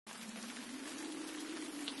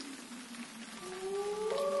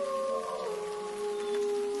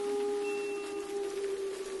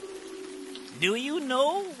Do you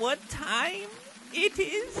know what time it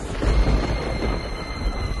is?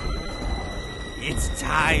 It's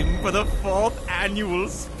time for the 4th annual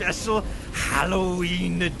special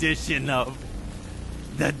Halloween edition of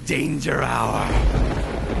The Danger Hour.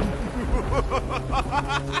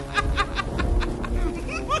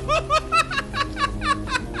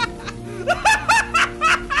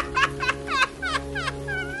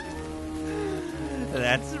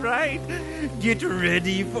 That's right. Get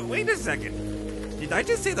ready for... Wait a second. Did I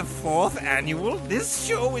just say the 4th annual? This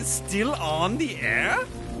show is still on the air?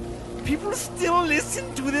 People still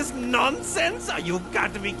listen to this nonsense? Oh, you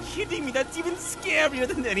got to be kidding me. That's even scarier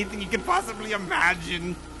than anything you can possibly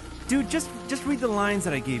imagine. Dude, just read the lines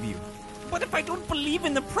that I gave you. What if I don't believe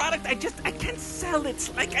in the product? I can't sell it.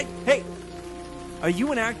 Hey, are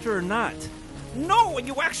you an actor or not? No,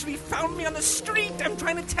 you actually found me on the street. I'm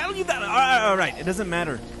trying to tell you that. All right, it doesn't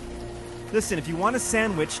matter. Listen, if you want a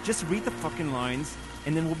sandwich, just read the fucking lines,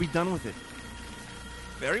 and then we'll be done with it.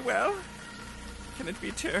 Very well. Can it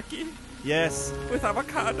be turkey? Yes. With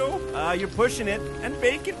avocado? You're pushing it. And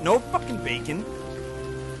bacon? No fucking bacon.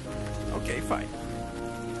 Okay, fine.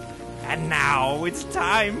 And now it's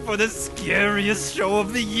time for the scariest show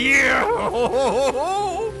of the year.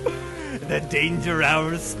 The Danger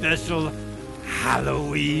Hour special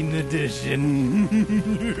Halloween edition.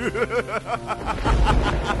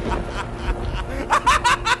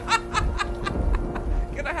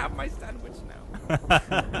 Can I have my sandwich now?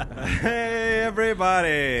 Hey,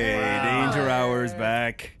 everybody. Wow. Danger Hour's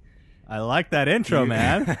back. I like that intro,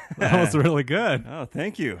 man. That was really good. Oh,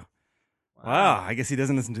 thank you. Wow, I guess he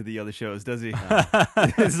doesn't listen to the other shows, does he?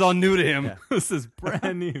 This is all new to him. Yeah. This is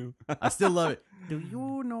brand new. I still love it. Do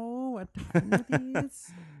you know what time it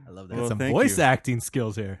is? I love that. Well, Some thank voice you. acting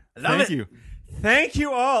skills here. Thank you. Thank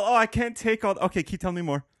you all. Oh, I can't take all... Okay, keep telling me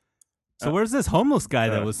more. So where's this homeless guy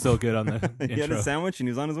that was so good on the He had intro? a sandwich and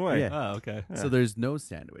he was on his way. Yeah. Oh, okay. So there's no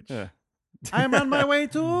sandwich. Yeah. I'm on my way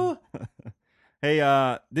to.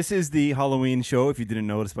 Hey, this is the Halloween show, if you didn't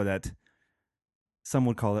notice by that. Some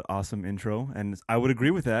would call it awesome intro, and I would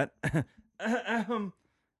agree with that.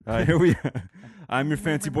 Here we are. I'm your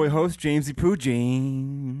fancy boy host, Jamesy Poo.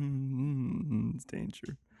 James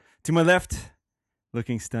Danger. To my left,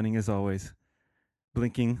 looking stunning as always,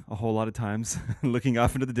 blinking a whole lot of times, looking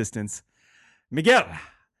off into the distance, Miguel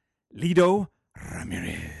Lido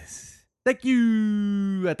Ramirez. Thank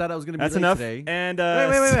you. I thought I was going to be That's late enough. today. And Wait.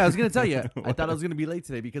 I was going to tell you. I thought I was going to be late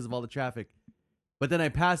today because of all the traffic. But then I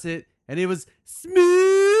passed it, and it was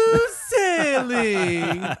smooth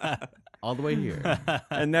sailing all the way here.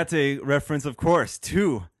 And that's a reference, of course,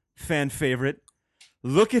 to fan favorite.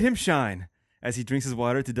 Look at him shine as he drinks his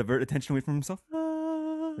water to divert attention away from himself.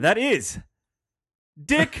 That is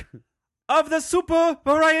Dick of the Super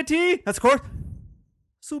Variety. That's course.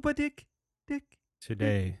 Super Dick.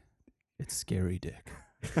 Today, it's Scary Dick.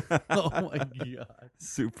 Oh, my God.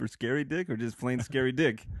 Super Scary Dick or just plain Scary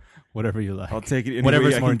Dick? Whatever you like. I'll take it any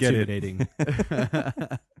Whatever's way I more can get it. intimidating.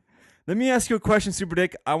 Let me ask you a question, Super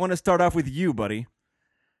Dick. I want to start off with you, buddy.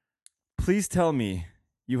 Please tell me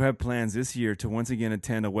you have plans this year to once again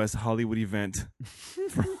attend a West Hollywood event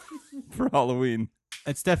for Halloween.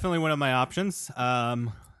 It's definitely one of my options.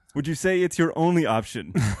 Would you say it's your only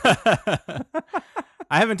option?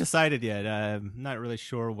 I haven't decided yet. I'm not really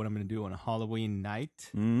sure what I'm going to do on a Halloween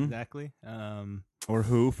night exactly. Or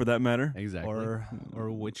who, for that matter? Exactly.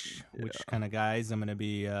 Or which kind of guys I'm going to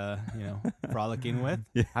be frolicking with.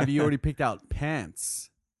 Yeah. Have you already picked out pants?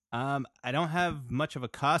 I don't have much of a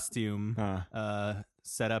costume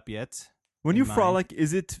set up yet. When in you mind. frolic,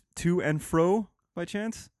 is it to and fro by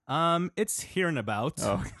chance? It's here and about.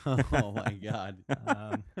 Oh, Oh, my God.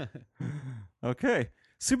 okay.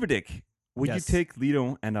 Super Dick, would Yes. you take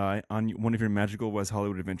Lido and I on one of your magical West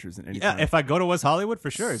Hollywood adventures in any Yeah, time? if I go to West Hollywood, for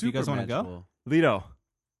sure. If you Super guys want to go. magical. Lido,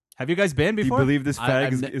 Have you guys been do you before? believe this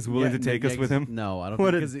fag I've is willing to take us with him? No, I don't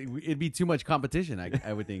What think because it'd be too much competition,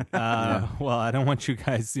 I would think. Well, I don't want you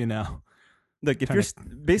guys, Look, if you're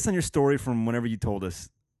based on your story from whenever you told us,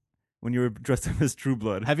 when you were dressed up as True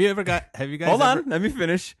Blood. Have you guys Hold ever- on, let me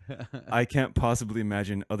finish. I can't possibly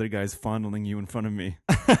imagine other guys fondling you in front of me.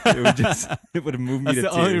 It would move me That's to the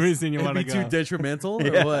tears. only reason you It'd want to be go. too detrimental or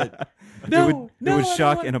Yeah. what? It would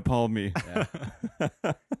shock and appall me.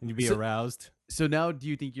 You'd be So- aroused. So now, do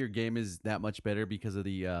you think your game is that much better because of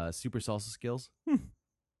the super salsa skills?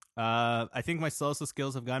 I think my salsa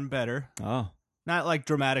skills have gotten better. Oh, Not like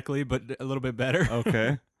dramatically, but a little bit better.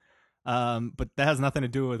 okay. But that has nothing to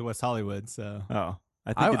do with West Hollywood. So Oh,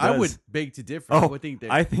 I think it does. I would beg to differ. I would think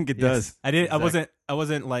that. I think it does. I didn't. Exactly. I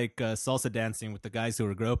wasn't like salsa dancing with the guys who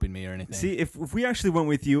were groping me or anything. See, if we actually went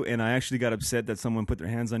with you and I actually got upset that someone put their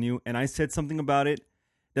hands on you and I said something about it,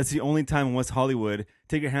 that's the only time in West Hollywood,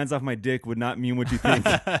 take your hands off my dick would not mean what you think.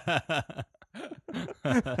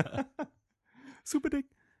 SuperDick.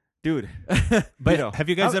 Dude. But have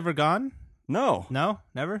you guys ever gone? No. No,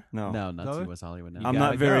 never. No. No, not Go? to West Hollywood. You No. I'm gotta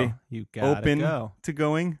not very go. You gotta open go. to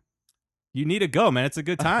going. You need to go, man. It's a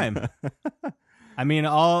good time. I mean,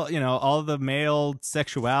 all the male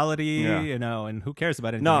sexuality, Yeah. and who cares about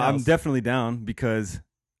anything No, else? I'm definitely down because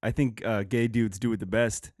I think gay dudes do it the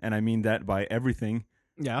best, and I mean that by everything.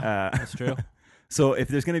 Yeah, that's true. So if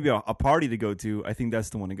there's going to be a party to go to, I think that's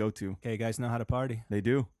the one to go to. Okay, guys know how to party. They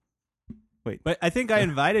do. But I think I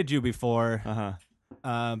invited you before, Uh-huh.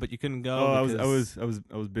 but you couldn't go. Oh, because I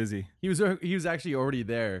was busy. He was actually already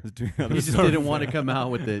there. I was doing He other just stuff. didn't want to come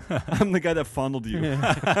out with it. I'm the guy that fondled you.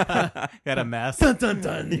 got a mess. Dun dun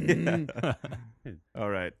dun. All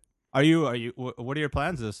right. Are you? What are your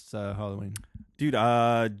plans this Halloween? Dude,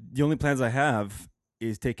 the only plans I have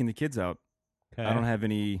is taking the kids out. Okay. I don't have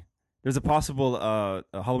any. There's a possible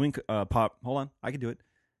Halloween pop. Hold on, I can do it.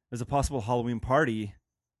 There's a possible Halloween party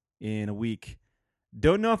in a week.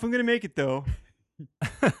 Don't know if I'm gonna make it though,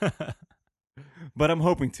 but I'm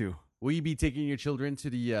hoping to. Will you be taking your children to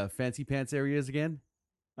the fancy pants areas again?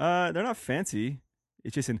 They're not fancy.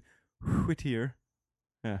 It's just in Whittier.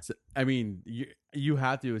 So, I mean, you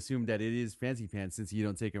have to assume that it is fancy pants since you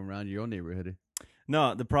don't take them around your own neighborhood.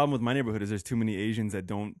 No, the problem with my neighborhood is there's too many Asians that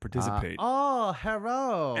don't participate. Oh,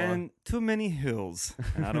 hello. And too many hills.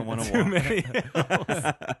 And I don't want to Too walk. many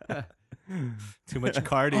hills. Too much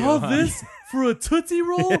cardio. all huh? this for a Tootsie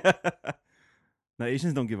Roll? No,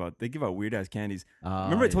 Asians don't give out. They give out weird ass candies. Oh,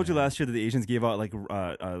 Remember I told you last year that the Asians gave out like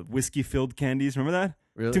whiskey filled candies. Remember that?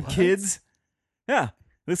 Really? To What? kids. Yeah.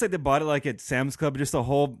 Looks like they bought it like at Sam's Club. Just a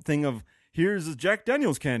whole thing of here's Jack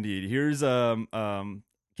Daniel's candy. Here's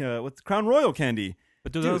what's Crown Royal candy.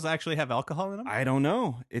 But do Dude. those actually have alcohol in them? I don't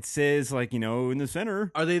know. It says like in the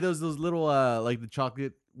center. Are they those little like the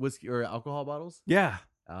chocolate whiskey or alcohol bottles? Yeah.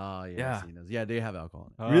 Oh yeah, Yeah. I've seen those. Yeah, they have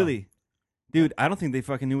alcohol. Oh. Really, dude. I don't think they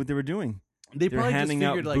fucking knew what they were doing. They They're probably handing just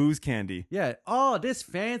out figured like, booze candy. yeah. Oh, this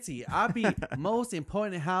fancy. I be most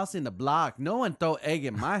important house in the block. No one throw egg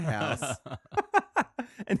in my house.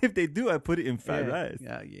 And if they do, I put it in fried yeah. rice.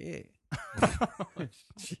 Yeah.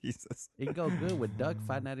 Jesus. It can go good with duck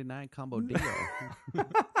 $5.99 combo deal.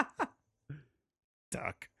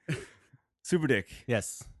 Duck. SuperDick,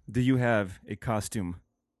 Yes. do you have a costume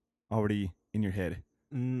already in your head?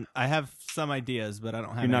 I have some ideas, but I don't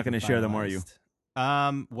have. You're not anything gonna share them, are you?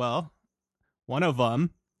 finalized. Well, one of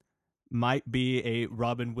them might be a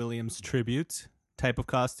Robin Williams tribute type of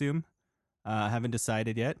costume. I haven't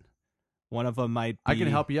decided yet. One of them might be. I can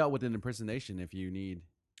help you out with an impersonation if you need.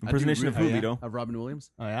 Impersonation of who, yeah. Lito? Of Robin Williams?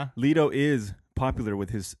 Oh yeah. Lito is popular with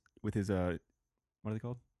his what are they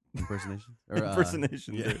called? Impersonation? Or,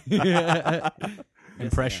 Impersonations. yeah.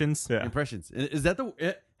 Impressions. Yeah. Impressions. Is that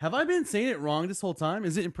have I been saying it wrong this whole time?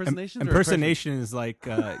 Is it impersonations? or Impersonation is like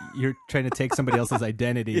you're trying to take somebody else's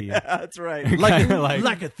identity. Yeah, that's right. Kinda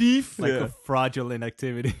like a thief? like Yeah. a fraudulent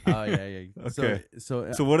activity. Oh yeah. Okay.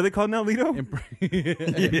 So So what are they called now, Lito?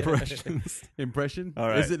 Impressions. Impression? All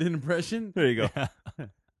right. Is it an impression? There you go.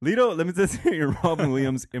 Lito, let me just hear your Robin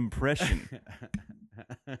Williams impression.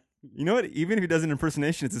 You know what? Even if he does an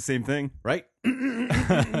impersonation, it's the same thing. Right?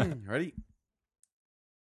 Ready?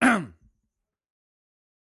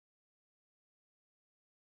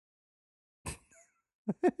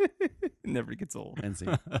 It never gets old. And see.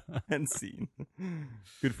 And scene.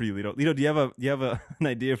 Good for you, Lito. Lito, do you have an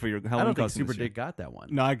idea for your I Halloween don't think costume? Super this year? Dick got that one.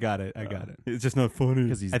 No, I got it. I got it. It's just not funny.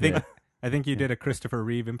 Because he's I think dead. I think you did a Christopher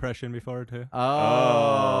Reeve impression before too.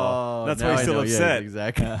 Oh, that's now why he's I still know. Yeah, upset.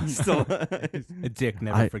 exactly. Still, A dick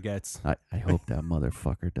never forgets. I hope that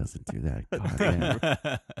motherfucker doesn't do that. God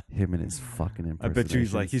damn. Him and his fucking I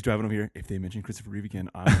impersonations. bet you he's driving over here. If they mention Christopher Reeve again,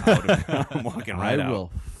 I'm out of it. I'm walking right I out.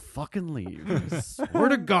 will fucking leave. Swear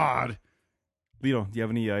to God. Lito, do you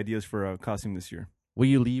have any ideas for a costume this year? Will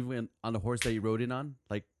you leave on the horse that you rode in on,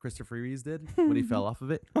 like Christopher Reeves did when he fell off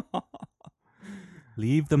of it?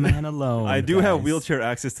 Leave the man alone. I do have guys. wheelchair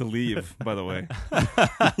access to leave, by the way.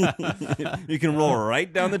 You can roll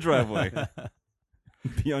right down the driveway.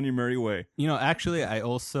 Be on your merry way. You know, actually, I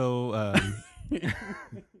also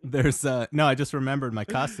there's no. I just remembered my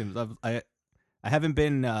costumes. I haven't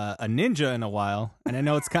been a ninja in a while, and I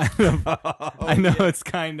know it's kind of. I know it's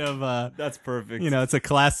kind of. That's perfect. You know, it's a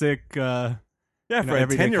classic. yeah, You for know, a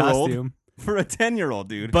everyday 10-year-old. costume. For a 10-year-old,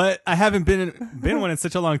 dude. But I haven't been one in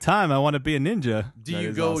such a long time. I want to be a ninja. Do That you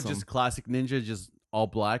is go awesome. just classic ninja, just all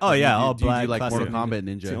black? Oh, Like, yeah, do you all black, do like Mortal classic Kombat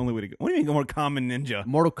It's the Ninja? only way to go. What do you mean more common ninja?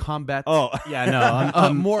 Mortal Kombat. Oh, Yeah, no,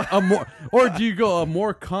 I'm more, or do you go a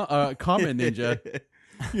more common ninja?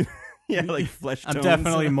 yeah, like flesh tones. I'm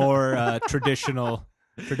definitely more traditional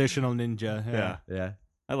ninja. Yeah, Yeah.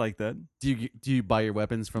 I like that. Do you buy your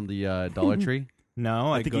weapons from the Dollar Tree?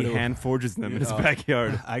 No, I think go he to hand forges them in his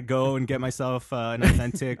backyard. I go and get myself an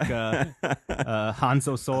authentic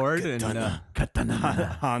Hanzo sword and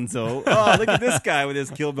Katana. Hanzo. Oh, look at this guy with his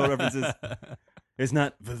Kill Bill references. It's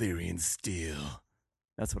not Valyrian steel.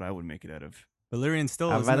 That's what I would make it out of. Valyrian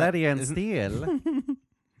steel. Valerian isn't, steel.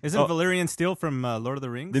 Isn't Oh. Valyrian steel from Lord of the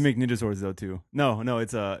Rings? They make ninja swords though too. No,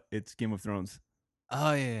 it's Game of Thrones.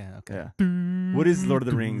 Oh yeah, okay. Yeah. What is Lord of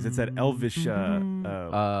the Rings? It's that elvish.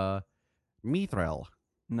 Mithril.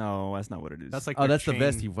 No, that's not what it is. That's like Oh, their that's the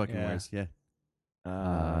vest he chain. fucking Yeah. wears.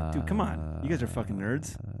 Yeah. dude, come on. You guys are fucking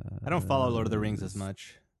nerds. I don't follow Lord of the Rings as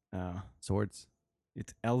much. Swords.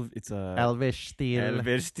 It's a Elvish steel.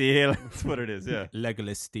 elvish steel. That's what it is. Yeah,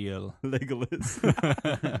 Legolas steel.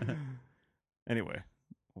 Legolas. Anyway,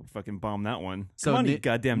 we'll fucking bomb that one. So Come on, you ni-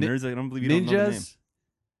 goddamn ni- nerds! I don't believe you don't know the name. Ninjas.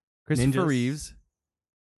 Christopher Ninjas. Reeves.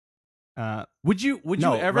 Uh, Would you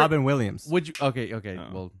no, ever? Robin Williams. Would you? Okay. Oh.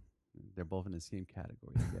 Well, they're both in the same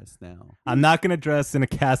category, I guess. Now. I'm not gonna dress in a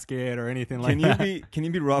casket or anything like Can you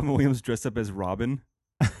that. be Robin Williams dressed up as Robin?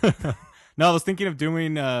 No, I was thinking of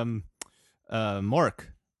doing Mork.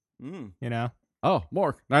 Mm. You know, Oh,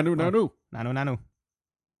 more. Nanu. Nanu. I don't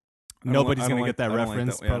Nobody's like- gonna get that I don't like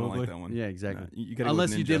reference. yeah, I don't probably. like that one. Yeah, exactly. You gotta go Unless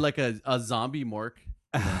with you ninja. did like a zombie Mork.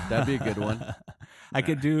 That'd be a good one. I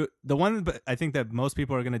could do the one, but I think that most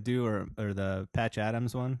people are gonna do or the Patch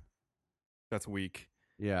Adams one, That's weak.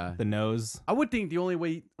 Yeah. the nose. I would think the only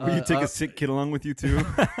way. Will you take a sick kid along with you too?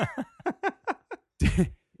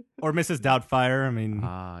 Or Mrs. Doubtfire. I mean,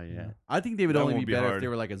 Yeah. I think they would That only won't be be better hard. if they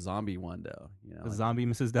were like a zombie one, though. You know, the like zombie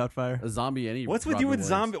Mrs. Doubtfire. a zombie. Any. What's with you with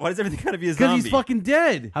zombie? Why does everything gotta be a Because zombie? he's fucking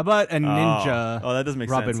dead. How about a ninja? Oh, that does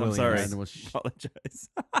make Robin sense. I'm Williams. sorry. And was- Apologize.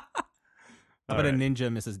 How about a Alright.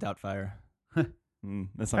 ninja Mrs. Doubtfire?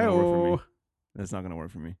 That's not gonna work for me. Hey-oh. That's not gonna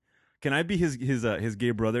work for me. Can I be his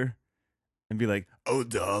gay brother and be like, "Oh,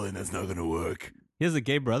 darling, that's not gonna work." He has a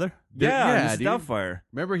gay brother. Yeah, Mrs. dude. Doubtfire.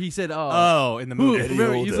 Remember, he said, Oh, in the who- movie.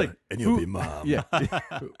 remember, he's like, and you'll be mom. yeah,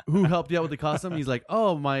 who helped you out with the costume? He's like,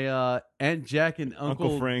 oh, my Aunt Jack and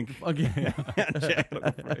Uncle Frank. Okay. Jack and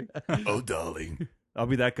Uncle Frank. Oh, darling. I'll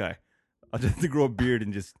be that guy. I'll just have to grow a beard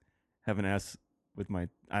and just have an ass with my.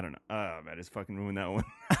 I don't know. Oh man, I just fucking ruined that one.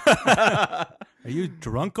 Are you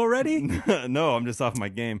drunk already? No, I'm just off my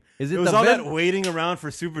game. Is It it was the all vet- that waiting around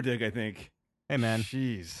for SuperDick, I think. Hey man,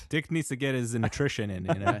 Jeez. Dick needs to get his nutrition in.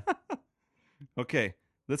 You know? Okay,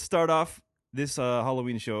 let's start off this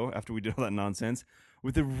Halloween show after we did all that nonsense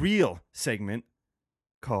with a real segment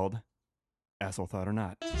called Asshole Thought or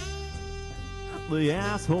Not. The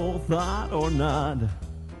asshole thought or not.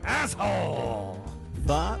 Asshole!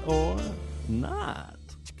 Thought or not.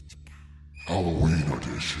 Halloween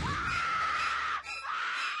edition.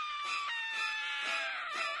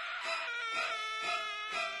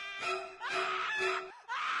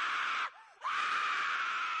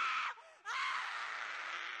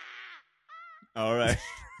 All right.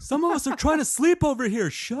 Some of us are trying to sleep over here.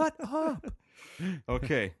 Shut up.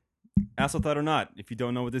 Okay. Asshole Thought or Not. If you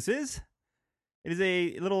don't know what this is, it is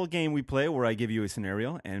a little game we play where I give you a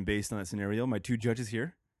scenario, and based on that scenario, my two judges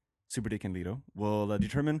here, SuperDick and Lito, will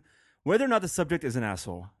determine whether or not the subject is an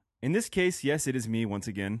asshole. In this case, yes, it is me once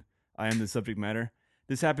again. I am the subject matter.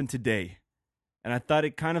 This happened today, and I thought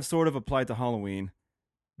it kind of sort of applied to Halloween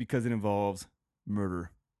because it involves murder.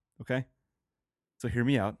 Okay? So hear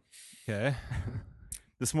me out. Okay.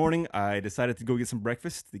 This morning, I decided to go get some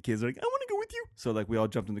breakfast. The kids are like, I want to go with you. So, like, we all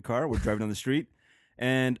jumped in the car. We're driving down the street.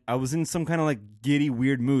 And I was in some kind of, like, giddy,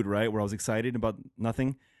 weird mood, right? Where I was excited about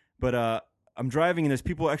nothing. But I'm driving, and there's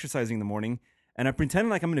people exercising in the morning. And I'm pretending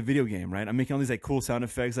like I'm in a video game, right? I'm making all these, like, cool sound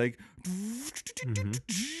effects, like...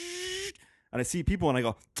 And I see people, and I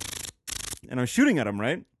go... And I'm shooting at them,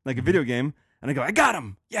 right? Like a video game. And I go, I got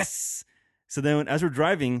him! Yes! So then, as we're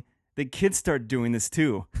driving... The kids start doing this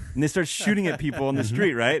too, and they start shooting at people on the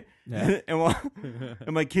street, right? Yeah.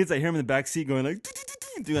 and my kids, I hear them in the back seat going like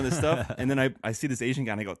doing all this stuff, and then I see this Asian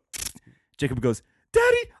guy, and I go, Jacob goes,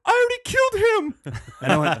 Daddy, I already killed him,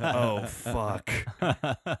 and I went, oh fuck,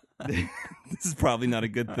 this is probably not a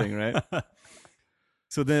good thing, right?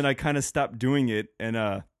 So then I kind of stopped doing it,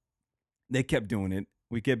 and they kept doing it.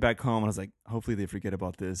 We get back home, and I was like, hopefully they forget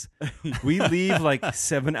about this. We leave like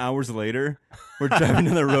 7 hours later. We're driving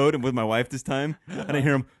down the road and with my wife this time, and I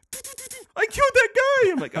hear him, I killed that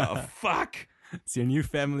guy. I'm like, oh, fuck. It's your new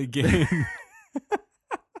family game.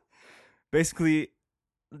 Basically,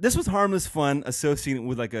 this was harmless fun associated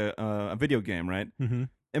with like a video game, right? Mm-hmm.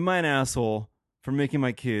 Am I an asshole for making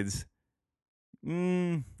my kids?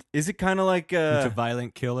 Is it kind of like Bunch of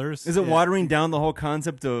violent killers. is it watering down the whole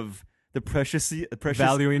concept of the precious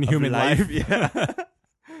valuing of human life? Yeah.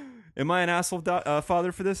 Am I an asshole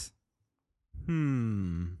father for this?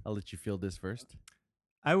 I'll let you feel this first.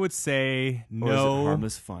 I would say Or is it no.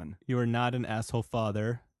 harmless fun? You are not an asshole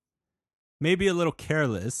father. Maybe a little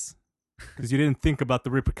careless because you didn't think about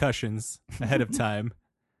the repercussions ahead of time.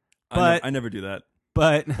 But I never do that.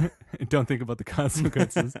 But don't think about the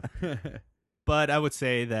consequences. But I would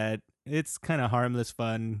say that it's kind of harmless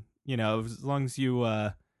fun. You know, as long as you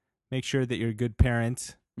make sure that you're a good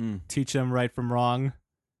parent, teach them right from wrong.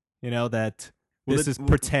 You know that this is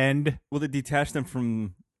pretend. Will it detach them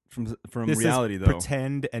from This reality is though?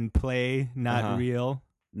 pretend and play, not real.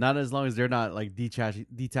 Not as long as they're not like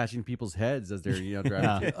detaching people's heads as they're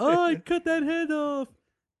driving. Oh, I cut that head off.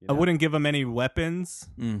 You know? I wouldn't give them any weapons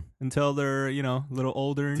until they're a little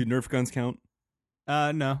older. Do Nerf guns count?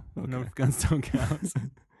 No, Nerf guns don't count.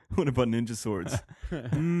 What about ninja swords?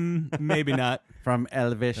 Maybe not. From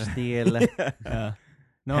Elvish Steel.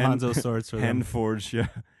 No Hanzo swords for them. Hand forged, yeah.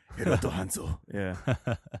 Hiroto Hanzo. Yeah.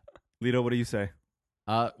 Lito, what do you say?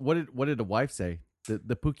 What did the wife say?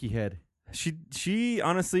 The Pookie head. She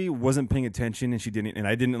honestly wasn't paying attention, and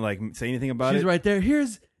I didn't like say anything about She's it. right there.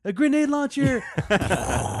 Here's a grenade launcher.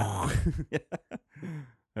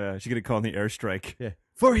 She could have called the airstrike. Yeah.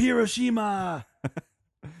 For Hiroshima.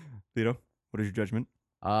 Lito, what is your judgment?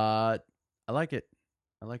 I like it.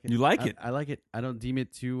 I like it. You like it? I like it. I don't deem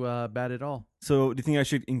it too bad at all. So do you think I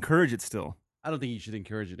should encourage it still? I don't think you should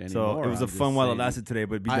encourage it anymore. So it was a fun while it lasted today,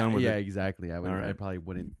 but be done with yeah, it. exactly. I All right. probably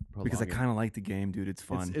wouldn't prolong Because I it. kind of like the game, dude. It's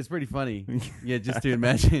fun. It's pretty funny. Yeah, just to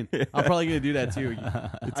imagine. I'm probably gonna do that too.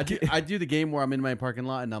 I do the game where I'm in my parking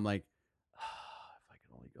lot and I'm like, if I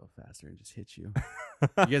could only go faster and just hit you.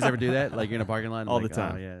 You guys ever do that? Like you're in a parking lot and All like, the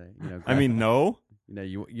time. Oh, yeah, I mean, no.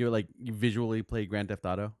 you visually play Grand Theft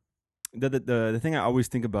Auto. The thing I always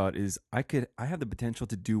think about is I have the potential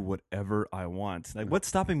to do whatever I want. Like, what's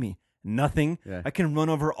stopping me? Nothing. Yeah. I can run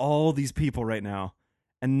over all these people right now,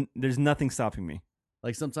 and there's nothing stopping me.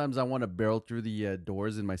 Like sometimes I want to barrel through the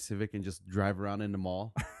doors in my Civic and just drive around in the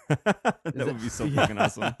mall. That would be so fucking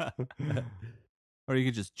awesome. Or you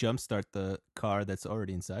could just jumpstart the car that's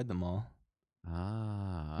already inside the mall You know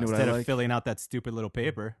what I instead of like? filling out that stupid little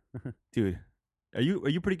paper. Dude, are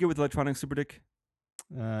you pretty good with electronic, SuperDick?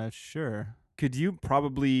 Sure. Could you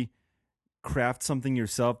probably craft something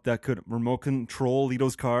yourself that could remote control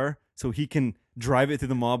Lito's car so he can drive it through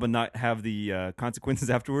the mall but not have the consequences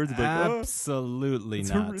afterwards? Like, Absolutely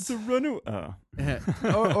not. It's a run.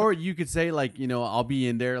 or you could say like I'll be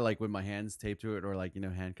in there like with my hands taped to it or like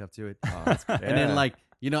handcuffed to it, and then like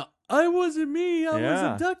I wasn't me, I was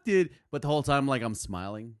abducted, but the whole time like I'm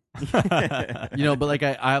smiling. But like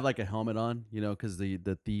I have like a helmet on, because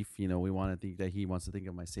the thief, we want to think that he wants to think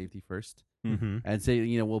of my safety first, and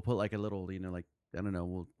say we'll put like a little like I don't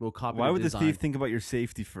know, we'll copy. Why the would design. this thief think about your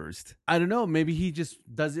safety first? I don't know. Maybe he just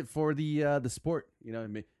does it for the sport.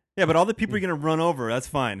 Yeah, but all the people you're gonna run over, that's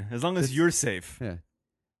fine as long as you're safe. Yeah.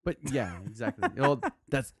 But yeah, exactly.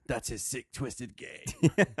 That's his sick, twisted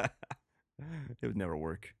game. It would never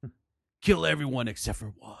work. Kill everyone except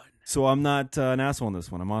for one. So I'm not an asshole on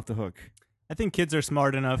this one. I'm off the hook. I think kids are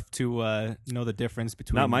smart enough to know the difference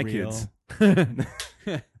between Not my real- kids.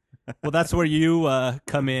 Well, that's where you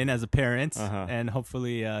come in as a parent Uh-huh. and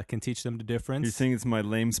hopefully can teach them the difference. You're saying it's my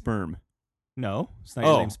lame sperm. No, it's not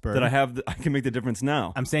your name sperm. that I can make the difference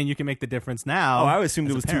now. I'm saying you can make the difference now. Oh, I assumed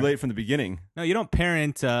as it a was too parent. late from the beginning. No, you don't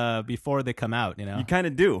parent before they come out. You kind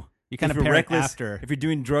of do. You kind If of you're parent reckless, after. If you're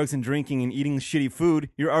doing drugs and drinking and eating shitty food,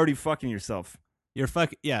 you're already fucking yourself. You're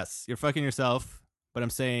fucking yourself. But I'm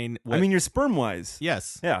saying, I mean, you're sperm wise.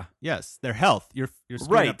 yes, Yeah. yes, their health. You're screwing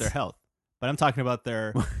Right. up their health. But I'm talking about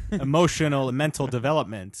their emotional and mental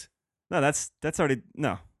development. No, that's already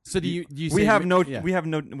no. So do you We say have no yeah. we have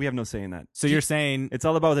no say in that. So you're saying It's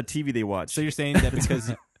all about the TV they watch. So you're saying that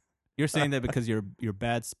because you're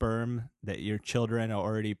bad sperm, that your children are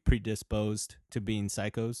already predisposed to being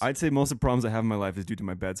psychos. I'd say most of the problems I have in my life is due to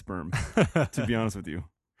my bad sperm. To be honest with you,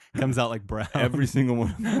 Comes out like brown. every single one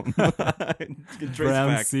of them. Trace brown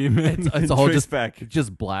back. semen. It's all Trace just back. It's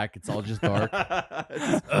just black. It's all just dark.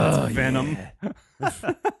 It's venom.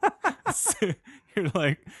 You're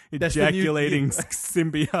like That's the new- ejaculating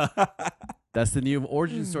symbiote. That's the new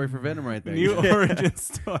origin story for Venom right there. New origin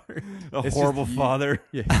story. A horrible father.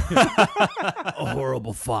 A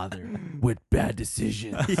horrible father with bad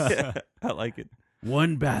decisions. Yeah, I like it.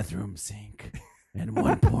 One bathroom sink and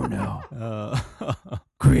one porno Uh,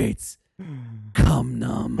 creates Cum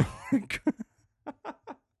numb.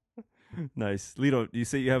 Nice. Lito, do you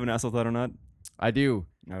say you have an asshole thought or not? I do.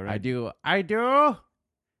 All right. I do.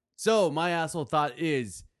 So my asshole thought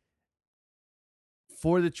is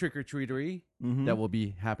for the trick-or-treatery Mhm. that will be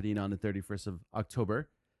happening on the 31st of October.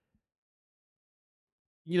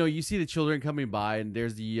 You know, you see the children coming by, and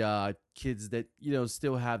there's the kids that, you know,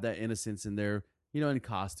 still have that innocence, and they're, you know, in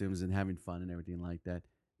costumes and having fun and everything like that.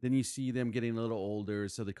 Then you see them getting a little older,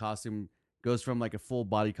 so the costume goes from like a full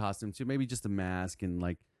body costume to maybe just a mask and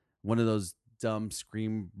like one of those dumb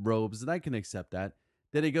scream robes, and I can accept that.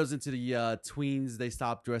 Then it goes into the tweens. They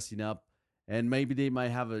stop dressing up, and maybe they might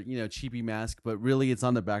have a, you know, cheapy mask, but really it's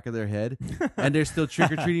on the back of their head, and they're still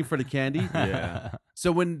trick or treating for the candy. Yeah.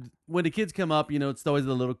 So when the kids come up, you know, it's always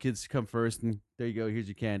the little kids come first, and there you go, here's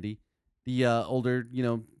your candy. The older, you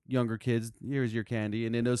know, younger kids, here's your candy,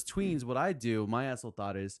 and then those tweens. What I do, my asshole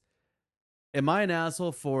thought is, am I an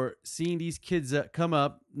asshole for seeing these kids come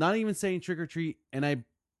up, not even saying trick or treat, and I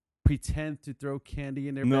pretend to throw candy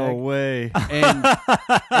in their No bag? way.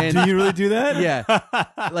 And Do you really do that?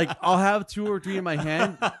 yeah, like I'll have 2 or 3 in my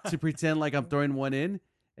hand to pretend like I'm throwing one in,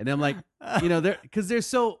 and I'm like, you know, they're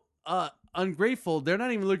so ungrateful. They're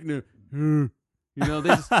not even looking to, you know,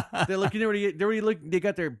 they're looking they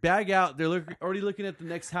got their bag out. They're already looking at the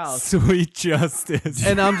next house. Sweet justice.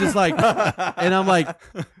 And I'm just like,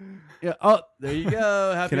 yeah, oh, there you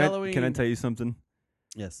go. Happy Halloween. Can I tell you something?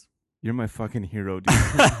 Yes. You're my fucking hero, dude.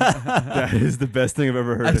 That is the best thing I've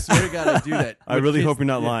ever heard. I swear to God, I do that. I With really kids- hope you're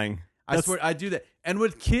not yeah, lying. I swear I do that. And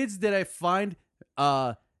with kids that I find,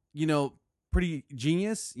 you know, pretty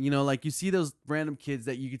genius, you know, like you see those random kids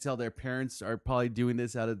that you can tell their parents are probably doing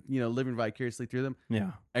this out of, you know, living vicariously through them.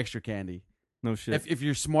 Yeah. Extra candy. No shit. If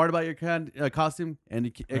you're smart about your costume and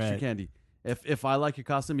extra Right. candy. If I like your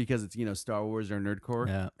costume because it's, you know, Star Wars or Nerdcore,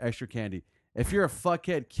 Yeah. extra candy. If you're a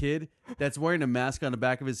fuckhead kid that's wearing a mask on the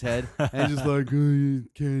back of his head and just like, oh,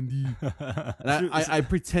 candy, and I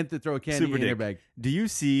pretend to throw candy in your SuperDick, bag. do you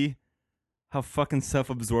see how fucking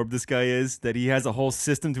self-absorbed this guy is? That he has a whole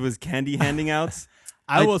system to his candy handing outs?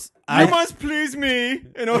 I You must please me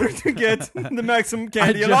in order to get the maximum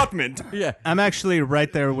candy ju- allotment. Yeah. I'm actually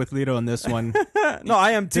right there with Lito on this one. No,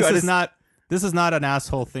 I am too. This I is just- not an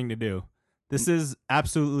asshole thing to do. This is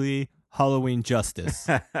absolutely Halloween justice.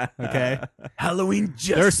 Okay? Halloween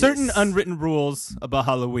justice. There are certain unwritten rules about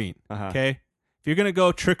Halloween. Uh-huh. Okay? If you're gonna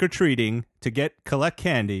go trick or treating to collect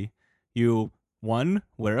candy, you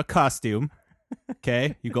wear a costume.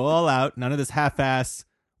 Okay? You go all out, none of this half-ass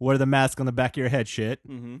wear the mask on the back of your head shit.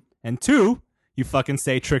 Mm-hmm. And 2, you fucking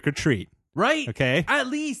say trick or treat. Right? Okay? At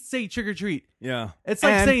least say trick or treat. Yeah. It's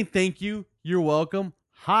like And- saying thank you, you're welcome,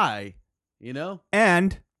 hi. You know?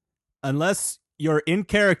 And unless you're in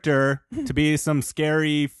character to be some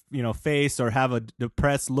scary, you know, face or have a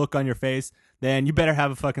depressed look on your face, then you better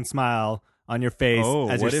have a fucking smile on your face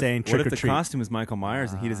as you're saying what trick if or the treat. costume is Michael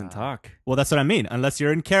Myers and he doesn't talk? Well, that's what I mean. Unless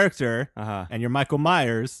you're in character Uh-huh. and you're Michael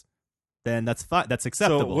Myers, then that's fine. That's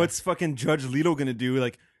acceptable. So what's fucking Judge Leto gonna do?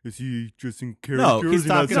 Like, is he just in character? No, he's Is he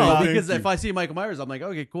not talking saying about- No, thank because you? if I see Michael Myers, I'm like,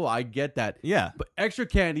 okay, cool, I get that. Yeah, But extra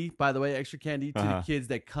candy, by the way, extra candy to Uh-huh. the kids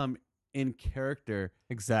that come in character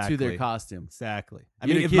exactly. to their costume. Exactly. I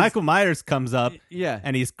You mean, know, if kids- Michael Myers comes up Yeah.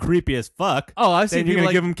 and he's creepy as fuck, Oh, I've then seen you're people gonna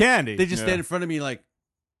like give him candy. they just Yeah. stand in front of me like,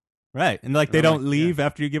 Right. And like they I'm don't like, leave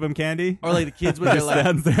after you give them candy. or like the kids with their Just like,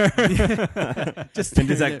 stands there. just And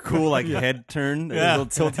does staring that at- cool like head turn, that Yeah. little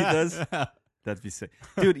tilt he does? That'd be sick,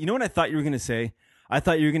 dude. You know what I thought you were gonna say? I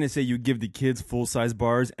thought you were gonna say you give the kids full size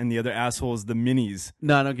bars and the other assholes the minis.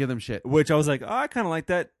 No, I don't give them shit. Which I was like, oh, I kind of like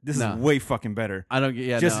that. This No. is way fucking better. I don't get.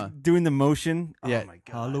 Yeah, Just no. doing the motion. Yeah. Oh my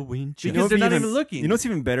god. Halloween. Because what'd they're be not even looking. You know what's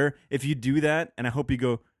even better? If you do that, and I hope you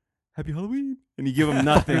go, Happy Halloween, and you give them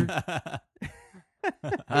nothing.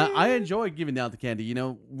 I enjoy giving out the candy. You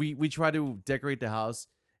know, we try to decorate the house,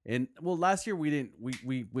 and well, last year we didn't.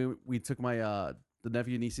 We took my the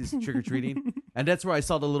nephew and nieces trick or treating, and that's where I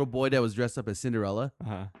saw the little boy that was dressed up as Cinderella.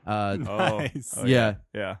 Uh-huh. Uh, Nice. Oh, yeah.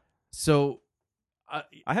 yeah. So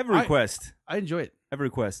I have a request. I enjoy it. I have a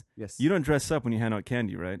request. Yes. You don't dress up when you hand out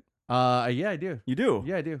candy, right? Yeah, I do. You do.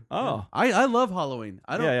 Yeah, I do. Oh. Yeah. I love Halloween.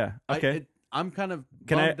 I don't. Yeah. Okay. I'm kind of.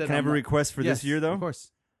 Can I bummed that can I have I'm a not- request for this Yes, year though? Of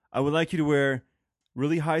course. I would like you to wear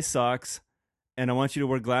really high socks, and I want you to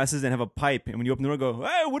wear glasses and have a pipe. And when you open the door, go,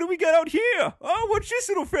 "Hey, what do we got out here? Oh, what's this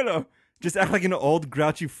little fella?" Just act like an old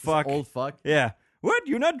grouchy fuck. Old fuck. Yeah. What?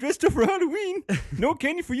 You're not dressed up for Halloween? No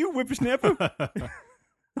candy for you, whippersnapper.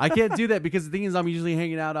 I can't do that because the thing is, I'm usually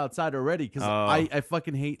hanging out outside already because Oh. I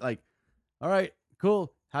fucking hate like, all right,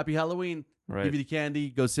 cool, happy Halloween. Right. Give you the candy,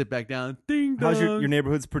 go sit back down. Ding dong. How's your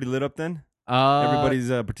neighborhood's pretty lit up then? Everybody's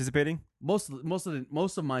participating. Most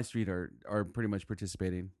of my street are pretty much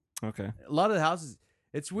participating. Okay. A lot of the houses.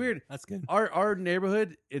 It's weird. That's good. Our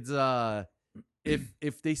neighborhood. It's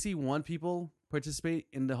if they see one people participate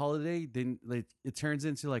in the holiday, then it turns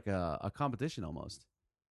into like a competition almost.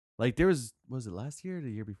 Like there was it last year or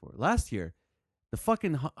the year before? Last year, the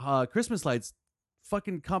fucking Christmas lights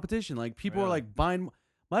fucking competition. Like people are like buying.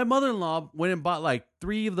 My mother-in-law went and bought like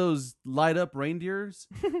 3 of those light up reindeers.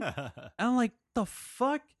 And I'm like, the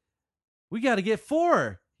fuck? We got to get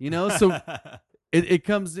 4, you know? So it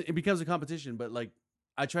becomes a competition, but like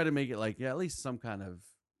I try to make it like, at least some kind of,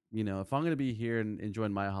 you know, if I'm going to be here and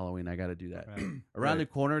enjoying my Halloween, I got to do that. Right. Around the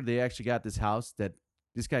corner, they actually got this house that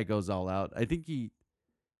this guy goes all out. I think he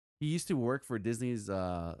used to work for Disney's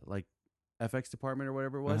like FX department or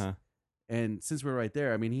whatever it was. And since we're right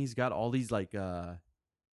there, I mean, he's got all these like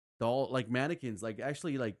doll like mannequins, like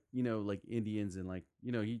actually like, you know, like Indians, and like,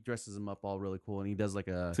 you know, he dresses them up all really cool, and he does like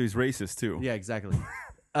a So he's racist too. yeah, exactly.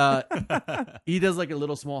 He does like a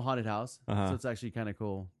little small haunted house, so it's actually kind of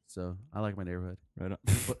cool. So I like my neighborhood, Right on.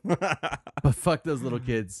 but fuck those little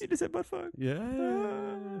kids. He just said butt fuck. Yeah,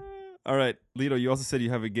 All right, Lito, you also said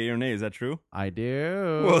you have a gay or nay. Is that true? I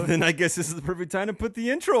do. Well, then I guess this is the perfect time to put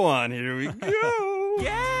the intro on. Here we go.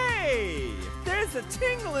 Yay! There's a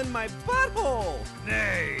tingle in my butthole.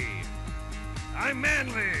 Nay, I'm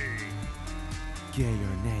manly. Gay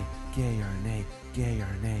or nay, gay or nay, gay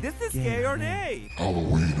or nay. This is gay or nay.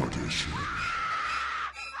 Halloween edition.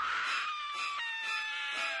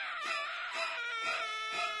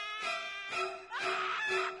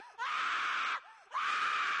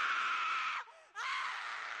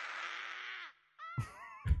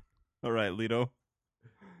 All right, Lito.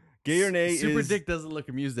 Gay or nay Super is... Dick doesn't look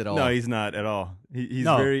amused at all. No, he's not at all. He's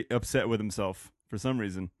No. very upset with himself for some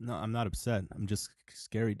reason. No, I'm not upset. I'm just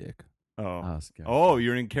scary dick. Oh, Scary. oh,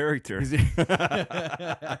 you're in character.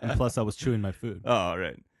 And plus, I was chewing my food. Oh, all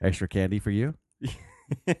right. Extra candy for you.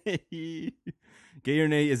 Gay or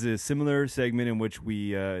nay is a similar segment in which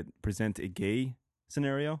we present a gay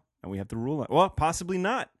scenario, and we have to rule it. Well, possibly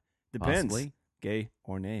not. Depends. Possibly. Gay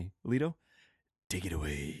or nay. Lito, take it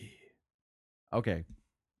away. Okay.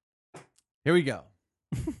 Here we go.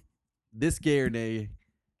 This gay or nay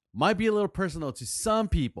might be a little personal to some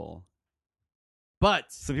people,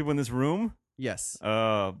 but Some people in this room? yes.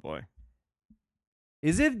 Oh, boy.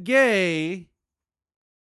 Is it gay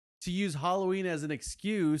to use Halloween as an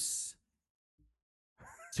excuse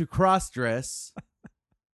to cross-dress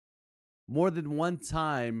more than one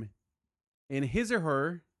time in his or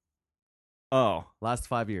her Oh. last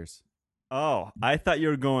 5 years? Oh, I thought you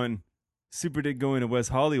were going Super Dick going to West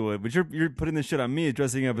Hollywood, but you're putting this shit on me,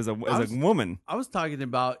 dressing up as a woman. I was talking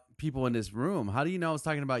about people in this room. How do you know I was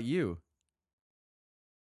talking about you?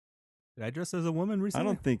 Did I dress as a woman recently? I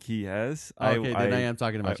don't think he has. Okay, then I am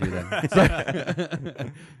talking about you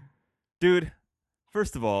then. Dude,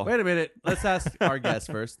 first of all, Wait a minute. Let's ask our guest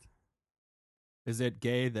first. Is it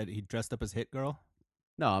gay that he dressed up as Hit Girl?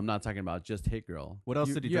 No, I'm not talking about just Hit Girl. What else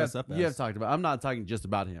did he dress up as? You have talked about. I'm not talking just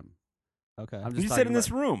about him. Okay. I'm just you talking said in about,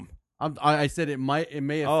 this room. I said it may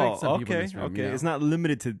affect some people in this room. okay. You know? It's not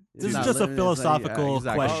limited to. This is not just a limited, it's not- philosophical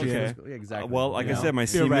exactly. question. Okay. Yeah, exactly. Well, like you I know? said, my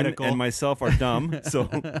semen Theoretical. and myself are dumb, so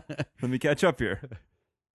let me catch up here.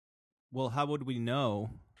 Well, how would we know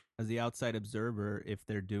as the outside observer if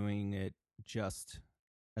they're doing it just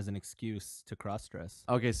as an excuse to cross-dress?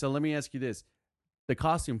 Okay, so let me ask you this: the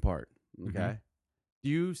costume part. Okay, Mhm. do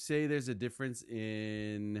you say there's a difference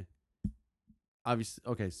in? Obviously,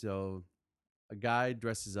 okay, so a guy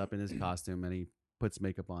dresses up in his costume and he puts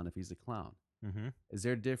makeup on if he's a clown. Mm-hmm. Is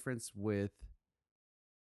there a difference with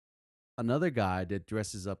another guy that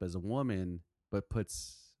dresses up as a woman but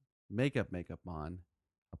puts makeup on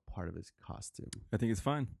a part of his costume? I think it's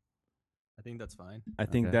fine. I think that's fine. I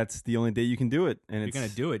think Okay. that's the only day you can do it, and If it's you're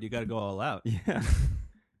gonna do it, you gotta go all out. Yeah.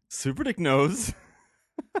 Super Dick knows.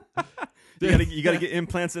 you gotta get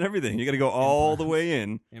implants and everything. You gotta go all the way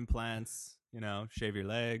in. Implants, shave your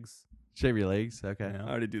legs. Shave your legs. Okay. You know, I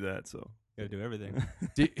already do that, so. gotta do everything.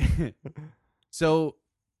 So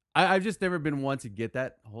I've just never been one to get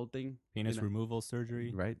that whole thing. Penis You know. removal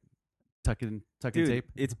surgery. Right? Tuck in Dude, tape.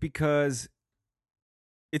 it's because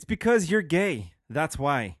you're gay. That's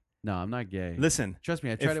why. No, I'm not gay. Listen, Trust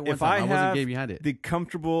me, I tried if- it one if time. I I wasn't have gay behind it.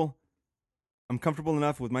 I'm comfortable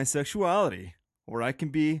enough with my sexuality where I can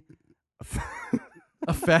be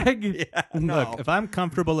A fag? yeah, no. Look, if I'm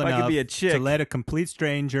comfortable If I could enough be a chick. to let a complete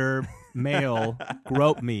stranger male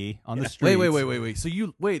grope me on the street. Wait. So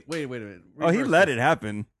you wait a minute. Oh, he let it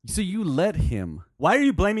happen. So you let him. Why are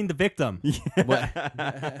you blaming the victim? Yeah. What?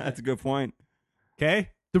 That's a good point. Okay?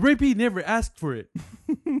 The rapee never asked for it.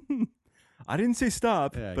 I didn't say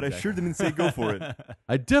stop, Yeah, but I exactly. sure didn't say go for it.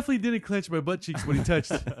 I definitely didn't clench my butt cheeks when he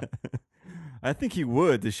touched. I think he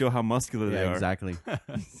would to show how muscular they Yeah, are. exactly.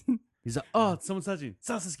 He's like, oh, someone's touching.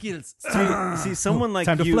 Salsa skills. See, someone like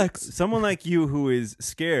Time to you, flex. someone like you who is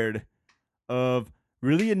scared of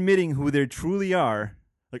really admitting who they truly are.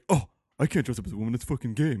 Like, oh, I can't dress up as a woman. It's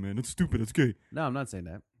fucking gay, man. It's stupid. It's gay. No, I'm not saying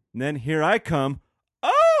that. And then here I come.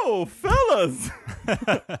 Oh, fellas.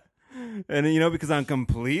 And because I'm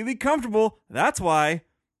completely comfortable. That's why.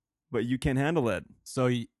 But you can't handle it. So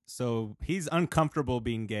he's uncomfortable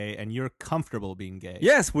being gay, and you're comfortable being gay.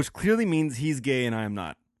 Yes, which clearly means he's gay and I am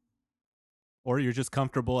not. Or you're just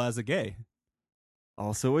comfortable as a gay.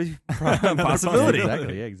 Also a possibility.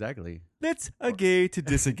 Exactly. Yeah, exactly. That's a gay to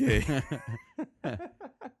diss a gay.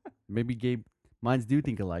 Maybe gay minds do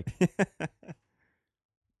think alike.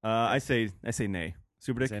 I say nay.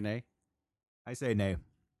 SuperDick? Say nay. I say nay.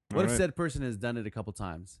 What if Alright. said person has done it a couple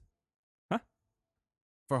times? Huh?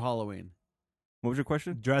 For Halloween. What was your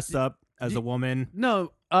question? Dressed up as a woman,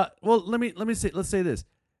 No. Well, let's say this.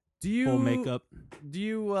 Do you full makeup. Do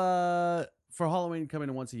you for Halloween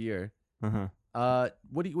coming once a year? Uh-huh.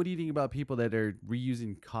 What do you think about people that are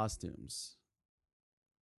reusing costumes?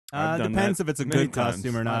 I've done Depends that if it's a many good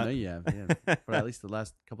costume or I know not. you have, yeah. For at least the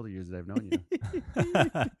last couple of years that I've known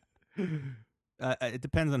you. It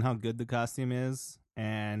depends on how good the costume is,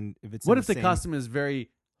 and if it's What in if the same- costume is very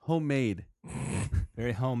homemade?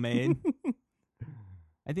 very homemade.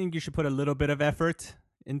 I think you should put a little bit of effort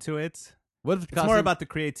into it. What if the It's costume, more about the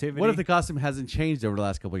creativity. What if the costume hasn't changed over the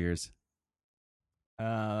last couple of years?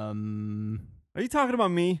 Are you talking about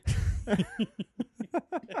me?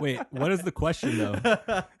 Wait, what is the question though?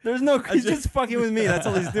 There's no. He's just fucking with me. That's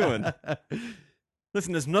all he's doing.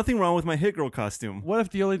 Listen, there's nothing wrong with my hit girl costume. What if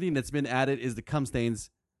the only thing that's been added is the cum stains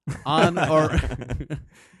on or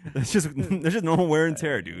There's just normal wear and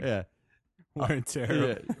tear, dude. yeah. Wear and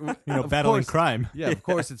tear. Yeah. Of battling crime. Yeah, of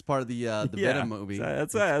course it's part of the Yeah, Venom movie.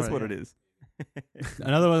 That's It's what part it of- is.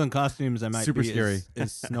 Another one of the costumes I might Super be scary.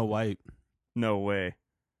 is Snow White. No way.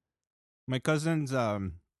 My cousin's A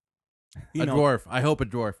dwarf. I hope a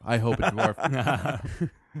dwarf.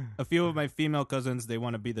 A few of my female cousins, they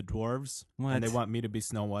want to be the dwarves, and they What? want me to be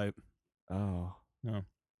Snow White. Oh. No.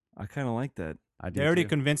 I kind of like that. I do They already too.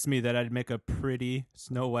 convinced me that I'd make a pretty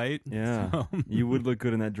Snow White. Yeah. So, You would look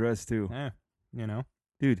good in that dress, too. you know,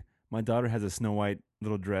 Dude, my daughter has a Snow White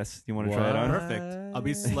little dress. You want to try it on? perfect. I'll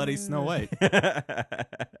be slutty Snow White.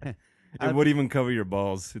 It would even cover your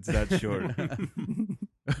balls. It's that short.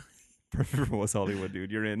 Perfect for West Hollywood,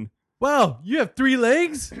 dude. You're in. Wow, you have 3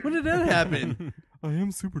 legs? When did that happen? I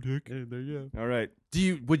am super dick. There you go. All right.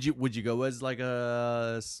 Would you go as like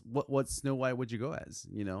what Snow White would you go as?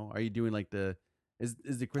 You know, are you doing like the is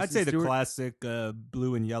the Kristen I'd say the Stewart? classic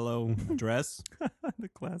blue and yellow dress. The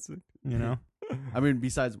classic. You know, I mean,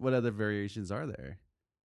 besides, what other variations are there?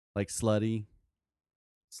 Like slutty,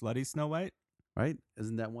 slutty Snow White. right?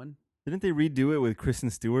 Isn't that one? Didn't they redo it with Kristen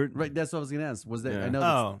Stewart? Right. That's what I was gonna ask. Was that? Yeah. I know.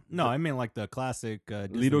 that's- Oh no, I mean like the classic.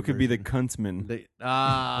 Disney Lido could be the version. cuntsman.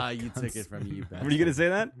 You took it from you. Were you going to say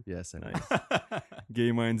that? Yes. I know. Nice.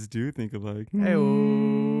 Gay minds do think alike. Hey.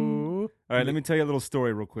 All right, let me tell you a little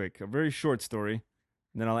story real quick. A very short story.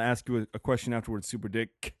 And then I'll ask you a question afterwards, Super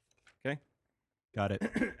Dick. Okay? Got it.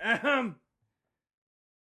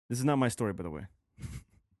 This is not my story, by the way.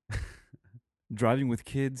 Driving with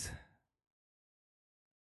kids.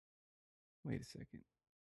 Wait a second.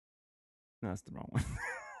 No, that's the wrong one.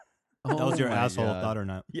 That was your my asshole God. thought or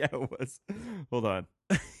not? Yeah, it was. Hold on.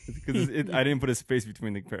 Because I didn't put a space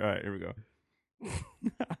between the... All right, here we go.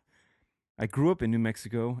 I grew up in New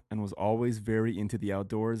Mexico and was always very into the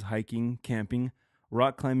outdoors, hiking, camping,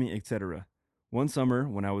 rock climbing, etc. One summer,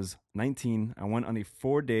 when I was 19, I went on a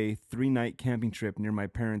 4-day, 3-night camping trip near my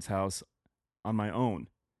parents' house on my own.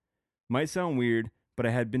 Might sound weird, but I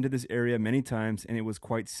had been to this area many times and it was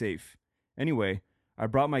quite safe. Anyway, I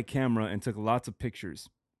brought my camera and took lots of pictures.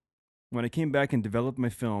 When I came back and developed my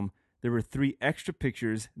film, there were 3 extra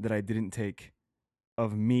pictures that I didn't take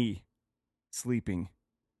of me sleeping,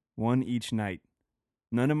 1 each night.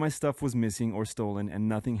 None of my stuff was missing or stolen and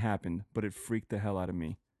nothing happened, but it freaked the hell out of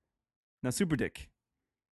me. Now, Super Dick,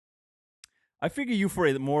 I figure you for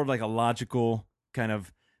a more of like a logical kind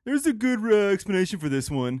of, there's a good explanation for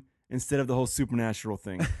this one, instead of the whole supernatural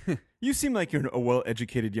thing. You seem like you're a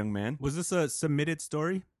well-educated young man. Was this a submitted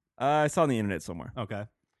story? I saw it on the internet somewhere. Okay.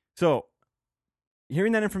 So,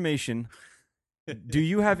 hearing that information, do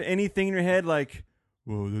you have anything in your head like,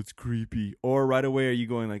 whoa, that's creepy? Or right away are you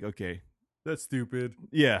going like, okay, That's stupid.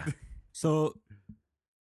 yeah, So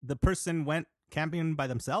the person went camping by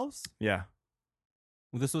themselves? yeah.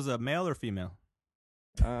 This was a male or female?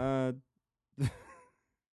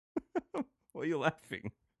 Why are you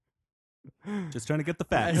laughing? Just trying to get the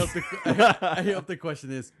I facts. hope the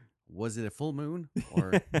question is, was it a full moon?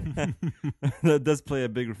 Or That does play a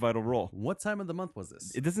big vital role. what time of the month was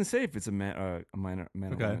this? It doesn't say if it's a man or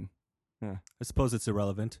Okay. woman. I suppose it's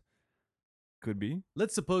irrelevant. Could be.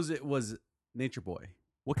 Let's suppose it was Nature Boy.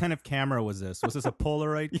 What kind of camera was this? Was this a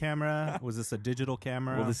Polaroid camera? Was this a digital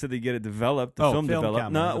camera? Well, they said they get it developed. The Oh, film film developed.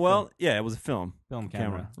 camera. No, The well, film. yeah, it was a film. film camera,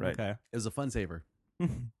 camera. right. Okay. It was a fun saver.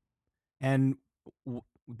 And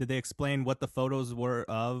did they explain what the photos were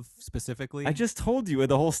of specifically? I just told you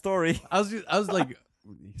the whole story. I was like,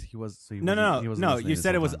 he was. So he no. wasn't You listening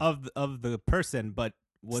said this it was whole time. of the person, but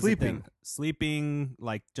was Sleeping. it sleeping,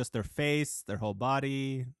 like just their face, their whole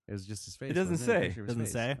body? It was just his face. It doesn't wasn't a say. picture of his Doesn't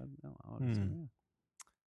face. say? No, I wouldn't say, yeah.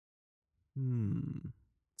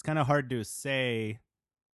 It's kind of hard to say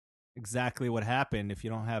exactly what happened if you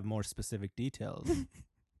don't have more specific details.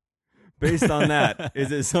 Based on that,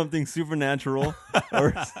 is it something supernatural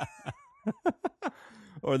or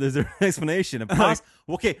or is there an explanation?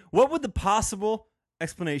 Okay, what would the possible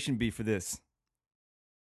explanation be for this?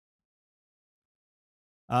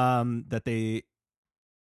 That they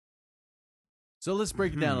So let's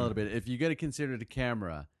break it down a little bit. If you got to consider the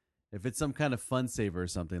camera, if it's some kind of fun saver or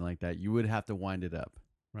something like that, you would have to wind it up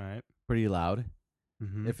right. pretty loud.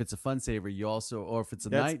 Mm-hmm. If it's a fun saver, you also, or if it's a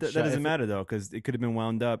That night doesn't shot, if it- matter though, because it could have been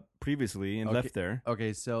wound up previously and Okay. left there.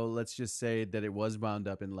 Okay, so let's just say that it was wound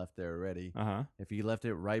up and left there already. Uh-huh. If he left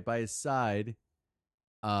it right by his side,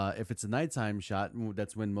 if it's a nighttime shot,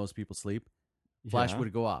 that's when most people sleep. Flash Yeah,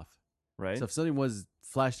 would go off. right. So if something was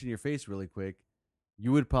flashed in your face really quick,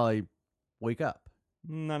 you would probably wake up.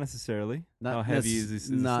 Not necessarily. Not How heavy is this? Is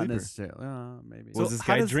Not sleeper? necessarily. Maybe. Was So this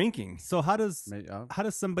how guy does- drinking? So how does Maybe, how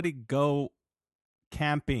does somebody go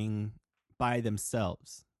camping by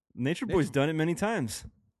themselves? Nature Nature- Boy's done it many times.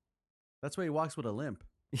 That's why he walks with a limp.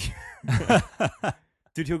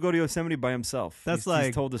 Dude, he'll go to Yosemite by himself. That's he's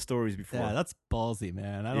like- told the stories before. Yeah, that's ballsy,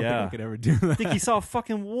 man. I don't Yeah. think I could ever do that. I think he saw a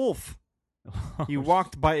fucking wolf. He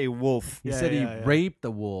walked by a wolf. He Yeah, said yeah, he yeah. raped the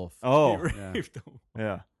wolf. Oh, Yeah.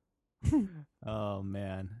 yeah. Oh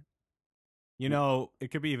man. You know, it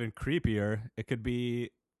could be even creepier. It could be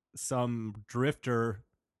some drifter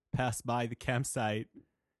passed by the campsite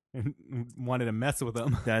and wanted to mess with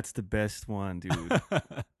them. That's the best one, dude.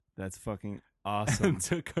 That's fucking awesome.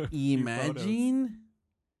 Took a few photos. Imagine.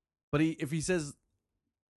 But if he says,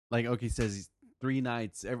 like, okay, he says he's 3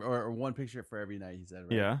 nights, or one picture for every night, he said,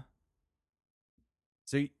 right? Yeah.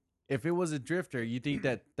 So if it was a drifter, you think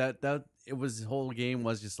that it was, his whole game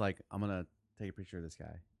was just like, I'm going to take a picture of this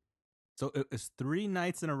guy. So it's 3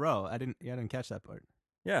 nights in a row. I didn't catch that part.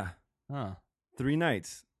 Yeah. Huh. 3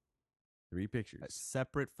 nights. 3 pictures. A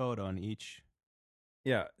separate photo on each.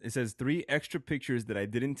 Yeah. It says 3 extra pictures that I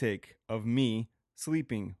didn't take of me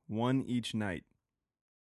sleeping, 1 each night.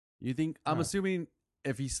 You think, I'm Huh. assuming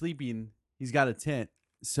if he's sleeping, he's got a tent.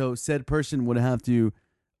 So said person would have to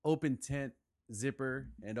open tent, zipper,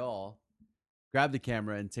 and all, grab the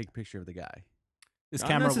camera, and take a picture of the guy. This Not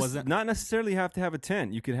camera wasn't. not necessarily have to have a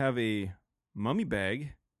tent. You could have a mummy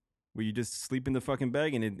bag where you just sleep in the fucking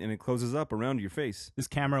bag and it closes up around your face. This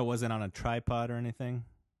camera wasn't on a tripod or anything.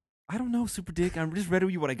 I don't know, Super Dick. I'm just read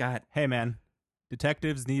you what I got. Hey man,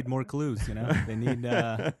 detectives need more clues. You know, they need.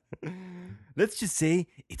 Let's just say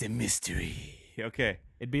it's a mystery. Okay.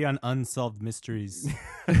 It'd be on Unsolved Mysteries.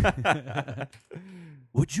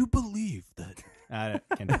 Would you believe that? I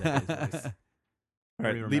can't do that guy's voice. All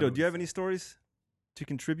right, Nobody Lito, remembers. do you have any stories to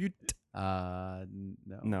contribute? No.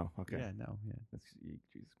 No. Okay. Yeah, no. Yeah.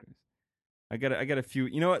 Jesus Christ. I got a few.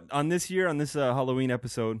 You know what? On this Halloween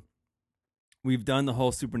episode, we've done the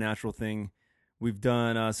whole supernatural thing. We've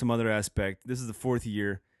done some other aspect. This is the 4th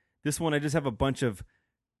year. This one, I just have a bunch of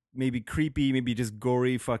maybe creepy, maybe just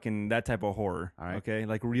gory, fucking that type of horror. All right. Okay,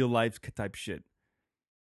 like real life type shit.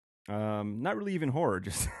 Not really even horror.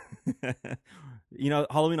 Just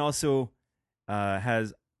Halloween also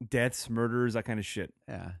has deaths, murders, that kind of shit.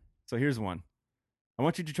 Yeah. So here's one. I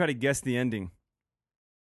want you to try to guess the ending.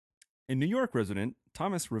 A New York resident,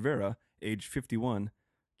 Thomas Rivera, age 51,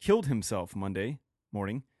 killed himself Monday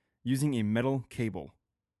morning using a metal cable.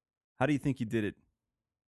 How do you think he did it?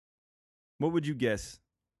 What would you guess?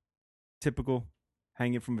 Typical,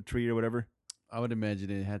 hang it from a tree or whatever? I would imagine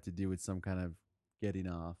it had to do with some kind of getting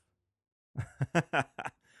off.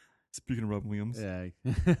 Speaking of Robin Williams. Yeah.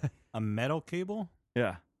 A metal cable?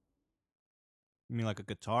 Yeah. You mean like a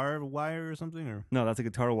guitar wire or something? Or No, that's a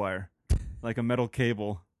guitar wire. Like a metal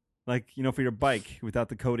cable. Like, for your bike without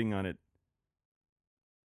the coating on it.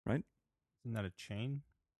 isn't that a chain?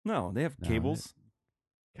 No, they have No, cables.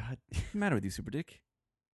 God. What's the matter with you, Super Dick?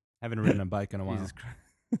 Haven't ridden a bike in a while. Jesus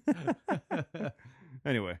Christ.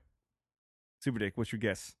 Anyway, Super Dick, what's your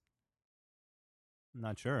guess? I'm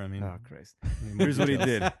not sure. I mean, Oh Christ! mean, Here's what he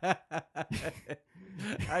did.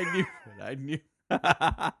 I knew.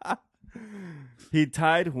 He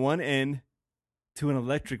tied one end to an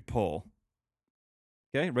electric pole.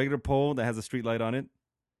 Okay, regular pole that has a street light on it,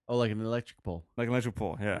 Oh, like an electric pole. like an electric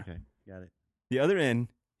pole. Yeah. Okay, got it. The other end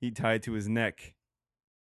he tied to his neck.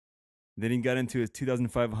 Then he got into his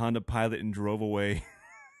 2005 Honda Pilot and drove away.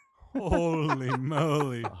 holy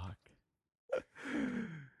moly! Fuck.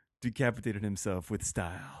 Decapitated himself with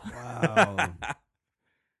style. Wow.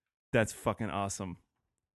 That's fucking awesome.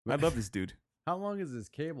 I love this dude. How long is this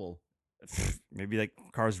cable? Maybe like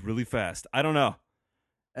cars really fast. I don't know.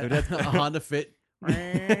 A Honda Fit.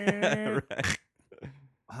 Right.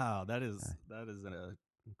 Wow, that is an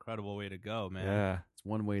incredible way to go, man. Yeah. It's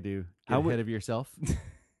one way to How get would- ahead of yourself.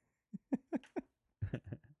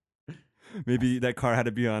 Maybe that car had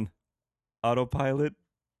to be on autopilot.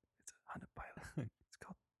 It's a Honda Pilot. It's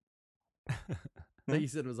called. I thought you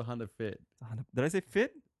said it was a Honda Fit. It's a Honda. Did I say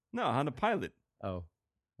Fit? No, Honda Pilot. Oh,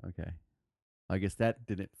 okay. I guess that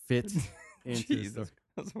didn't fit into the Jesus, story.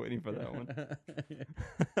 I was waiting for that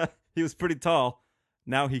one. He was pretty tall.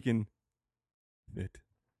 Now he can fit.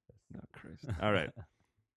 No, Christ. All right.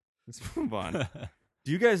 Let's move on.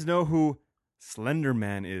 Do you guys know who Slender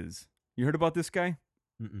Man is? You heard about this guy?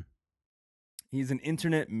 Mm-mm. He's an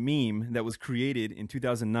internet meme that was created in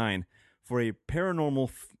 2009 for a paranormal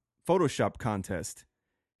Photoshop contest.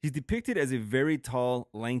 He's depicted as a very tall,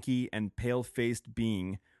 lanky, and pale-faced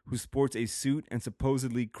being who sports a suit and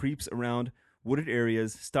supposedly creeps around wooded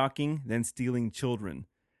areas, stalking, then stealing children.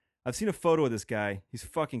 I've seen a photo of this guy. He's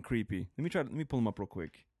fucking creepy. Let me pull him up real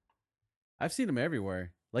quick. I've seen him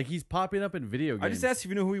everywhere. Like he's popping up in video games. I just asked if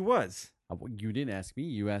you knew who he was. You didn't ask me.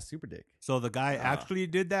 You asked SuperDick. So the guy actually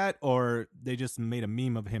did that, or they just made a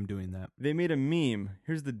meme of him doing that? They made a meme.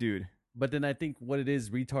 Here's the dude. But then I think what it is,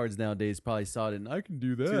 retards nowadays probably saw it and I can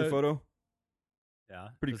do that. See the photo? Yeah,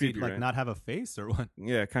 Pretty Does creepy, he, like right? not have a face or what?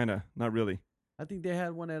 Yeah, kind of. Not really. I think they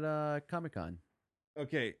had one at Comic-Con.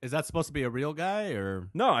 Okay. Is that supposed to be a real guy or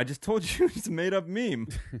No, I just told you it's a made-up meme.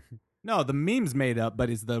 no? The meme's made up, but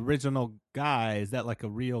is the original guy? Is that like a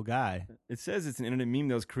real guy? It says it's an internet meme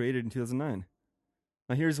that was created in 2009.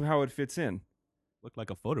 Now here's how it fits in. Looked like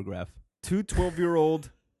a photograph. Two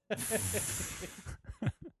 12-year-old...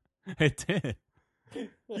 It did.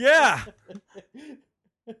 Yeah!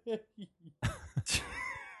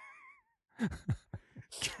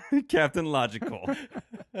 Captain Logical.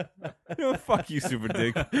 You know, fuck you, Super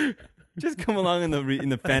Dick. Just come along in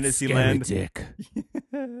the fantasy land. Dick.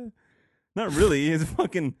 Not really. He's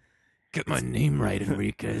fucking Get my name right,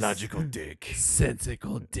 Enriquez. logical dick.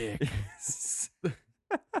 Sensical Dick.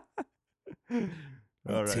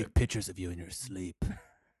 All right. Take pictures of you in your sleep.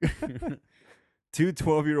 Two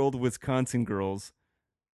 12-year-old Wisconsin girls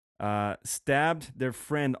stabbed their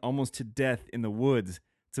friend almost to death in the woods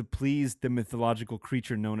to please the mythological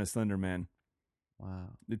creature known as Slender Man.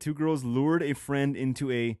 Wow. The two girls lured a friend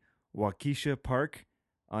into a Waukesha park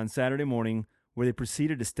on Saturday morning where they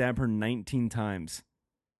proceeded to stab her 19 times.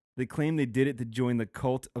 They claim they did it to join the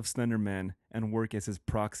cult of Slender Man and work as his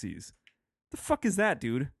proxies. The fuck is that,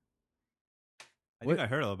 dude? I think I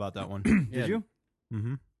heard about that one. Did Yeah. you?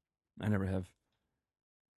 Mm-hmm. I never have.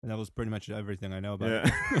 And that was pretty much everything I know about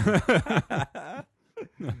Yeah. it.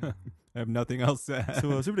 I have nothing else to add.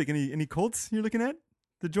 So, Super Dick, any cults you're looking at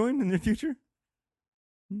to join in the future?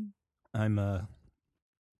 I'm a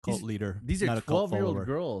cult These- leader. These are not a cult 12-year-old follower.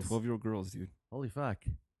 girls. 12-year-old girls, dude. Holy fuck.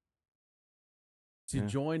 To Yeah.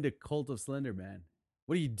 join the cult of Slender Man.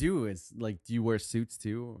 What do you do? Is like, do you wear suits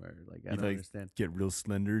too? Or like, I You, don't like, understand. Get real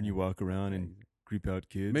slender and you walk around and creep out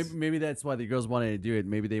kids. Maybe that's why the girls wanted to do it.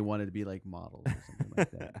 Maybe they wanted to be like models or something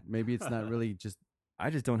like that. Maybe it's not really just. I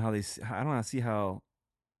just don't I don't see how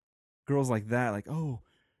girls like that, like, oh,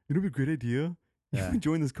 it'd be a great idea. Yeah.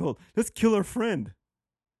 Join this cult. Let's kill our friend.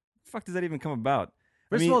 The fuck does that even come about?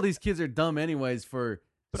 First I mean, of all, these kids are dumb anyways for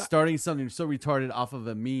starting something so retarded off of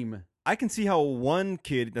a meme. I can see how one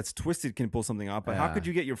kid that's twisted can pull something off, but how Yeah. could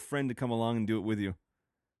you get your friend to come along and do it with you?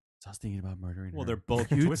 So I was thinking about murdering Well, her. they're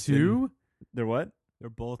both You twisted. too? They're what? They're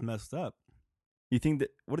both messed up. You think that?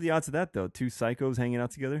 What are the odds of that though? Two psychos hanging out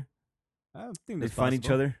together? I think They that's find each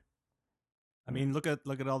possible. other. I mean, look at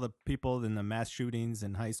all the people in the mass shootings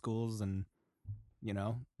in high schools, and there's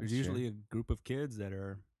That's usually a group of kids that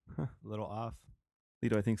are a little off.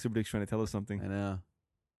 Lito, I think Super Dick's trying to tell us something. I know.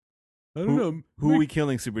 I don't know. Who are we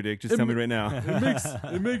killing, Super Dick? Just it tell me ma- right now.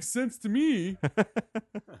 It makes sense to me.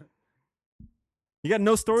 You got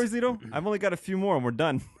no stories, Lito? I've only got a few more and we're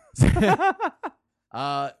done.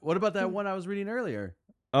 What about that one I was reading earlier?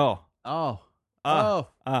 Oh.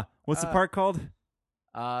 What's the part called?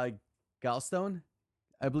 Gallstone,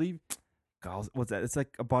 I believe. What's that? It's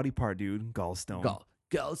like a body part, dude. Gallstone.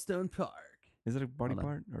 Gallstone Park. Is it a body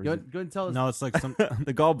part? Or Go is ahead and tell us. No, it's like some.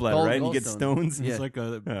 the gallbladder, right? And you get gallstone. stones. It's like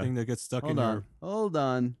a thing that gets stuck in Hold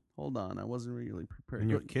on. I wasn't really prepared.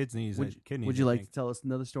 your kidneys. Would you like to tell us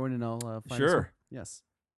another story and I'll find this one? Sure. Yes.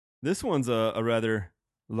 This one's a rather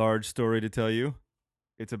large story to tell you.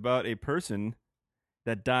 It's about a person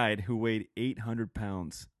that died who weighed 800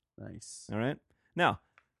 pounds. Nice. All right. Now,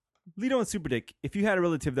 Lito and SuperDick, if you had a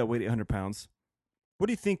relative that weighed 800 pounds, what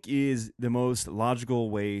do you think is the most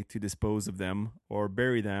logical way to dispose of them or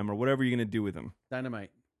bury them or whatever you're going to do with them?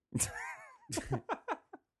 Dynamite.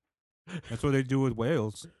 That's what they do with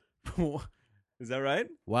whales. Is that right?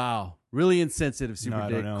 Wow. Really insensitive, No, I Super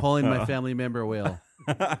don't Dick. know. Calling my family member a whale.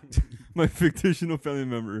 My fictional family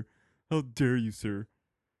member. How dare you, sir?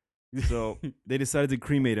 So they decided to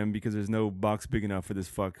cremate him because there's no box big enough for this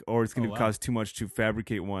fuck, or it's going to cost too much to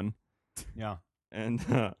fabricate one. Yeah.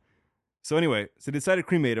 And so anyway, so they decided to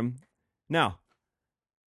cremate him. Now,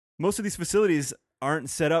 most of these facilities aren't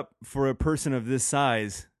set up for a person of this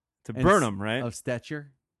size to burn him, right? Of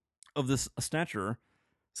stature? Of this stature.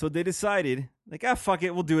 So they decided, like, fuck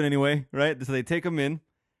it, we'll do it anyway, right? So they take him in.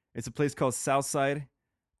 It's a place called Southside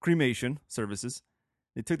Cremation Services.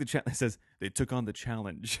 They took the it says they took on the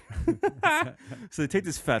challenge. So they take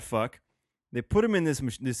this fat fuck. They put him in this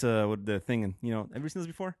what the thing, and you know, ever seen this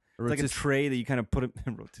before? It's like a tray that you kind of put him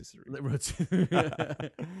in rotisserie.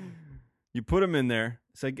 You put him in there.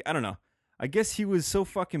 It's like, I don't know. I guess he was so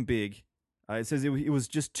fucking big. It says it was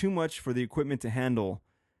just too much for the equipment to handle,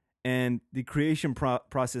 and the creation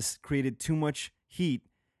process created too much heat,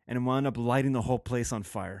 and it wound up lighting the whole place on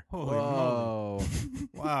fire. Holy Whoa.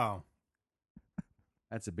 Wow.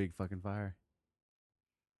 That's a big fucking fire.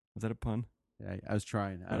 Was that a pun? Yeah, I was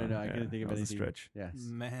trying. I don't know. I couldn't think of that was anything. a stretch. Yes.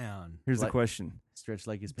 Man. Here's the Like- question. Stretch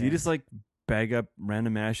like his pants. Do you just like bag up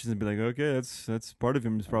random ashes and be like, okay, that's part of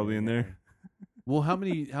him is probably in there? Well, how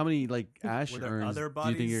many like ash Were there urns other do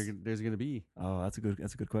you think bodies? there's going to be? Oh, that's a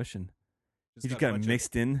good question. You just got a got it bunch of-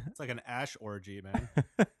 mixed in. It's like an ash orgy, man.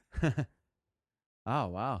 Oh,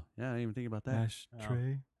 wow. Yeah, I didn't even think about that. Ash Oh.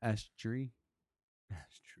 tray. Ash tree.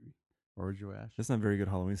 Ash tree. Or Joe Ash. That's not a very good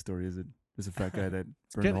Halloween story, is it? There's a fat guy that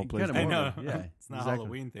burned the whole place kinda I down. know. morbid. Yeah, It's not exactly.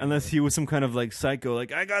 Halloween thing. Unless but- he was some kind of like psycho,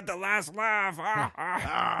 like I got the last laugh.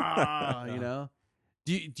 You know?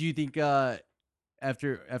 Do you think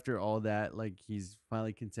after all that, like he's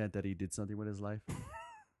finally content that he did something with his life?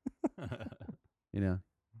 You know?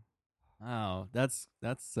 Wow, that's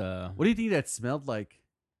What do you think that smelled like?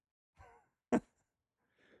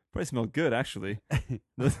 Probably smelled good, actually.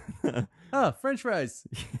 Oh, French fries.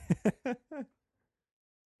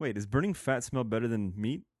 Wait, does burning fat smell better than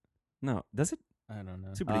meat? No, does it? I don't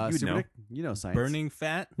know. Super Dick, you'd know. Dick, you know science. Burning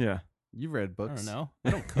fat? Yeah. You've read I books. don't know. I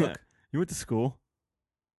don't cook. You went to school.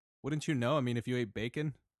 Wouldn't you know? I mean, if you ate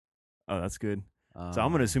bacon, Oh, that's good. So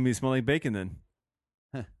I'm gonna assume you smell like bacon then.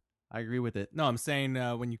 I agree with it. no, I'm saying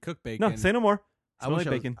when you cook bacon. No, say no more. I Smell wish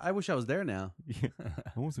like bacon. I wish I was there now. Yeah,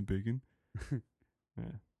 I want some bacon. Yeah.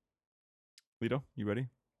 Lito, you ready?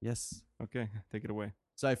 Yes. Okay, take it away.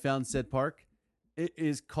 So I found said park. It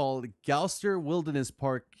is called Galster Wilderness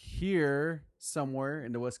Park here somewhere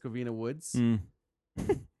in the West Covina Woods.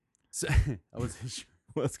 So, I wasn't sure.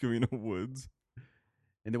 West Covina Woods.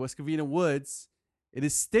 In the West Covina Woods, it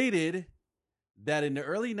is stated that in the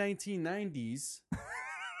early 1990s.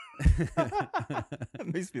 That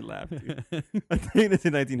makes me laugh, dude. I think it's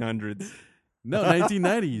the 1900s. No,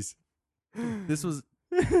 1990s. This was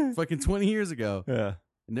fucking 20 years ago. Yeah.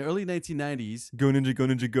 In the early 1990s. Go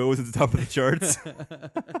Ninja Go is at the top of the charts.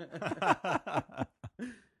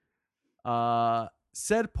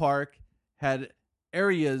 Said park had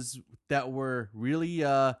areas that were really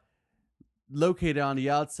located on the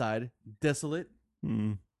outside, desolate,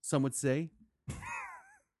 some would say.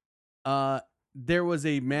 There was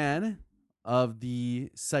a man of the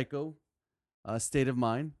psycho state of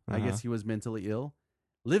mind. I guess he was mentally ill.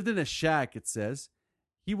 Lived in a shack, it says.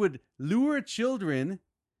 He would lure children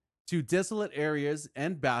to desolate areas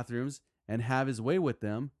and bathrooms and have his way with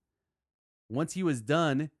them. Once he was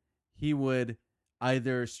done, he would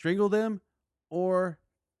either strangle them or,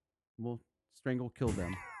 well, kill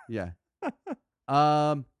them. Yeah.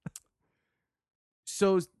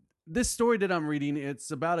 So this story that I'm reading,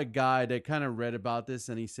 it's about a guy that kind of read about this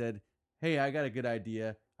and he said, hey, I got a good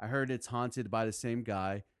idea. I heard it's haunted by the same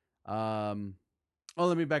guy.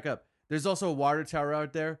 Let me back up. There's also a water tower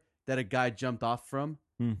out there that a guy jumped off from.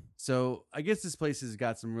 So I guess this place has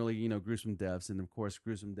got some really, gruesome deaths. And of course,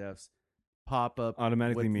 gruesome deaths pop up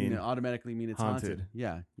Automatically with, mean automatically mean it's haunted. haunted.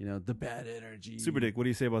 Yeah, the bad energy. SuperDick, what do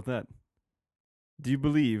you say about that? Do you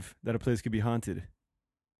believe that a place could be haunted?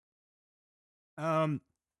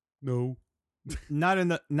 No, not in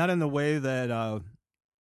the way that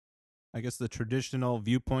I guess the traditional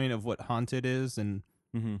viewpoint of what haunted is and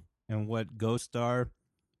what ghosts are.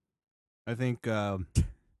 I think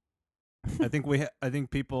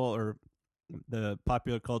people or the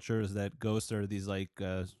popular culture is that ghosts are these like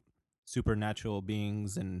supernatural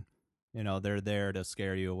beings, and they're there to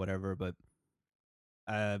scare you or whatever. But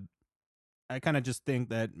I kind of just think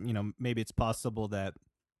that maybe it's possible that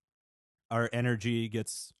our energy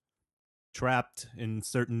gets trapped in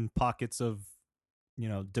certain pockets of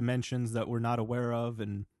dimensions that we're not aware of,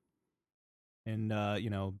 and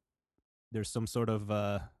there's some sort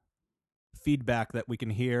of feedback that we can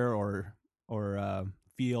hear or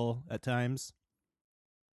feel at times.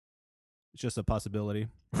 It's just a possibility.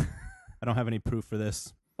 I don't have any proof for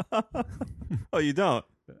this. Oh, you don't?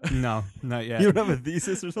 No, not yet. You don't have a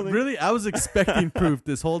thesis or something? Really, I was expecting proof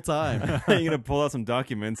this whole time. You're gonna pull out some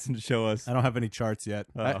documents and show us. I don't have any charts yet.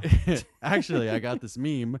 Actually, I got this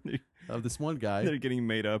meme of this one guy. They're getting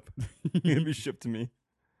made up. They're gonna be shipped to me.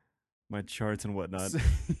 My charts and whatnot.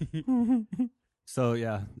 So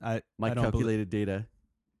yeah, My I don't calculated data.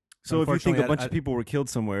 So if you think Unfortunately, a bunch of people were killed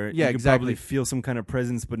somewhere, Yeah, you could exactly. probably feel some kind of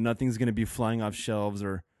presence, but nothing's gonna be flying off shelves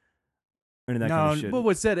or any of that No, kind of shit. But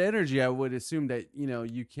with said energy, I would assume that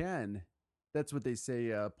you can. That's what they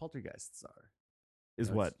say poltergeists are. Is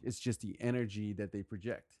You know, what? It's just the energy that they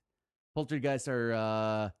project. Poltergeists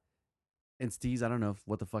are entities. I don't know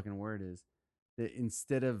what the fucking word is. That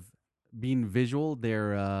instead of being visual,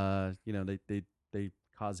 they're they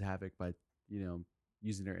cause havoc by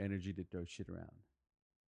using their energy to throw shit around.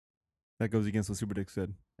 That goes against what SuperDick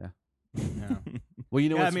said. Yeah. Well,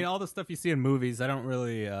 Yeah, I mean, all the stuff you see in movies, I don't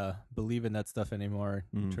really believe in that stuff anymore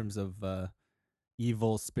in Mhm. terms of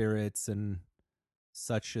evil spirits and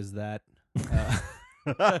such as that.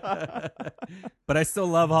 But I still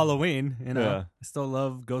love Halloween. Yeah. I still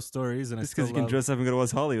love ghost stories, and Just I still because you can love, dress up and go to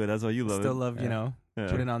West Hollywood, that's why you love still it. love Yeah.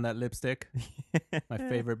 putting on that lipstick. My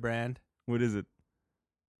favorite brand, What is it?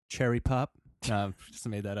 Cherry Pop. No, just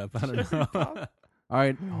made that up. I don't know. All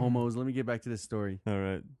right, homos. Let me get back to this story. All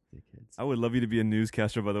right. Dickheads. I would love you to be a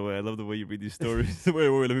newscaster, by the way. I love the way you read these stories. wait,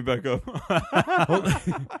 let me back up.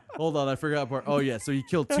 Hold on, I forgot part. Oh yeah, so you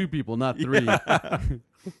killed 2 people, not 3.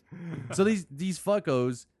 So these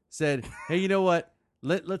fuckos said, "Hey, you know what?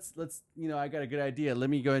 Let's I got a good idea. Let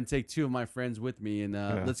me go ahead and take 2 of my friends with me, and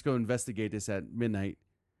let's go investigate this at midnight."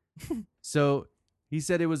 So he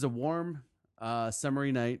said it was a warm,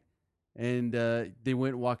 summery night, and they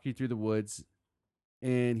went walking through the woods.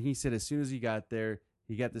 And he said as soon as he got there,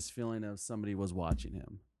 he got this feeling of somebody was watching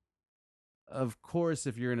him. Of course,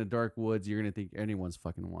 if you're in a dark woods, you're going to think anyone's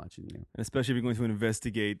fucking watching you. Especially if you're going to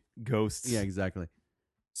investigate ghosts. Yeah, exactly.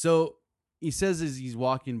 So he says as he's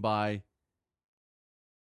walking by,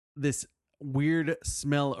 this weird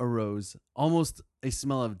smell arose, almost a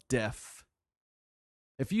smell of death.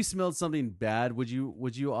 If you smelled something bad, would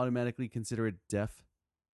you automatically consider it death?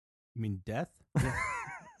 You mean death?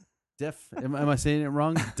 Deaf? Am I saying it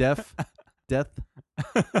wrong? Deaf? Death?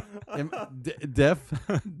 Deaf?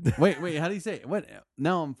 Wait, how do you say it? What?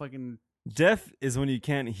 Now I'm fucking... Deaf is when you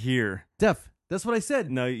can't hear. Deaf. That's what I said.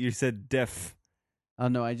 No, you said deaf. Oh,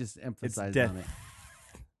 no, I just It's emphasized death. on it.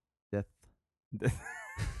 Death. Death.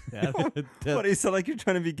 Death. What, do you sound like you're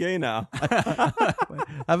trying to be gay now?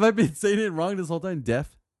 Have I been saying it wrong this whole time?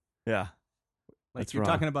 Deaf? Yeah. Like That's you're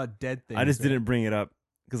wrong. talking about dead things. I just right? didn't bring it up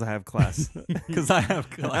because I have class. Because I have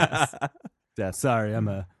class. Death. Sorry, I'm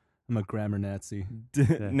a grammar Nazi.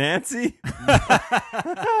 Nancy?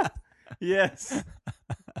 Yes.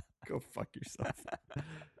 Go fuck yourself.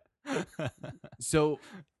 So,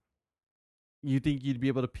 you think you'd be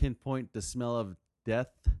able to pinpoint the smell of death?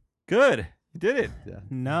 Good. You did it. Yeah.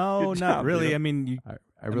 No, Good not job, really. dude. I mean,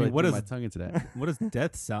 I really what threw is- my tongue into that. what does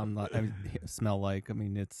death sound like? I mean, smell like? I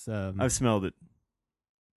mean, it's I've smelled it.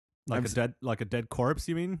 like a dead corpse.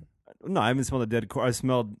 You mean? No, I haven't smelled a dead corpse. I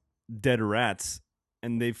smelled dead rats,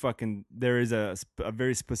 and there is a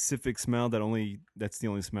very specific smell that's the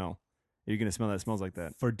only smell. You're gonna smell that smells like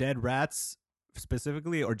that. For dead rats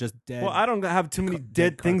specifically, or just dead? Well, I don't have too many dead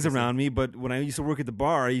dead things carcasses. around me, but when I used to work at the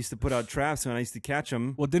bar, I used to put out traps and I used to catch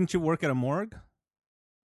them. Well, didn't you work at a morgue?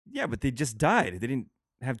 Yeah, but they just died. They didn't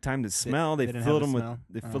have time to smell. They didn't filled have them a with. smell?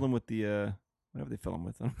 They Oh. fill them with the whatever they fill them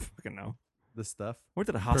with. I don't fucking know. The stuff. I worked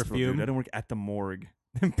at a hospital, Perfume? dude. I don't work at the morgue.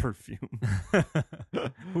 Perfume.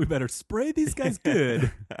 We better spray these guys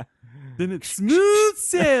good. Then it's smooth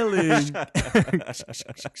sailing.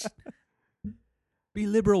 Be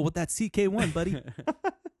liberal with that CK1, buddy.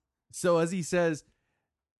 So as he says,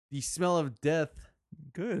 the smell of death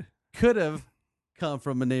Good. could have come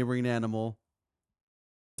from a neighboring animal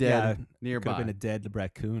dead Could nearby. have been a dead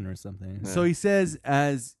raccoon or something. So he says,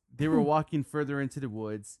 as they were walking further into the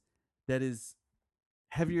woods, that his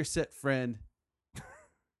heavier set friend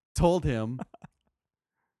told him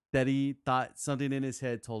that he thought something in his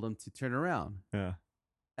head told him to turn around. Yeah.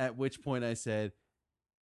 At which point I said,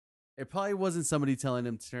 it probably wasn't somebody telling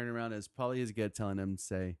him to turn around. It was probably his gut telling him to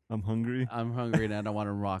say, I'm hungry. I'm hungry and I don't want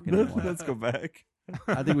to rock anymore. Let's go back.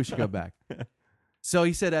 I think we should go back. So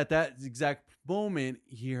he said at that exact moment,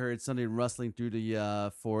 he heard something rustling through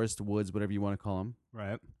the forest, woods, whatever you want to call them.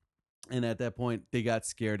 Right. And at that point, they got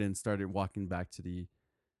scared and started walking back to the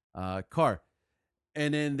car.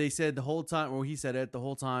 And then they said the whole time, or he said it, the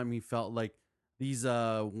whole time he felt like these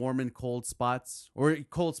warm and cold spots,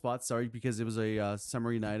 because it was a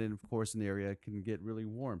summery night. And of course, in the area, it can get really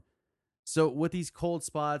warm. So with these cold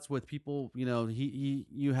spots, with people,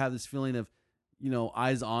 you have this feeling of,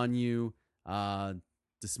 eyes on you, the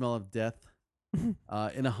smell of death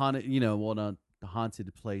in a haunted, not a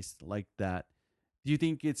haunted place like that. Do you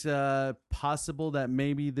think it's possible that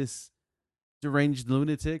maybe this deranged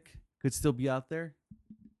lunatic could still be out there,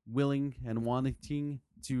 willing and wanting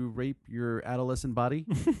to rape your adolescent body?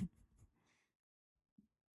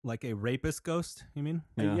 Like a rapist ghost, you mean?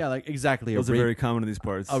 Yeah, like exactly. Those are very common in these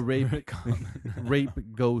parts. A rape, rape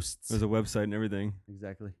ghosts. There's a website and everything.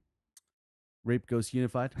 Exactly. Rape Ghost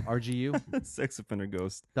Unified, RGU. Sex offender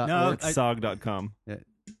ghost. No, SOG.com. Yeah.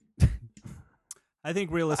 I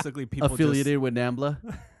think realistically people Affiliated with NAMBLA.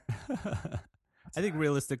 I think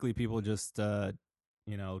realistically people just kind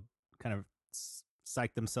of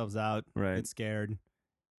psych themselves out, Right. get scared.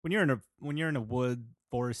 When you're in a wood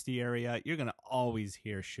foresty area, you're gonna always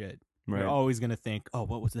hear shit. Right. You're always gonna think, oh,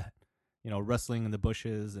 what was that? Rustling in the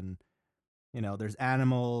bushes, and there's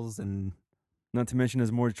animals, and Not to mention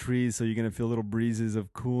there's more trees, so you're going to feel little breezes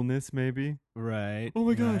of coolness, maybe. right. Oh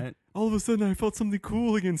my God. right. All of a sudden I felt something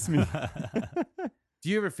cool against me. Do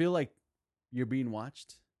you ever feel like you're being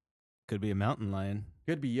watched? Could be a mountain lion.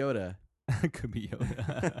 Could be Yoda. Could be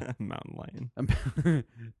Yoda. Mountain lion. Could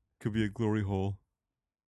Could be a glory hole.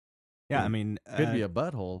 Yeah, I mean, be a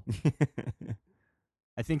butthole.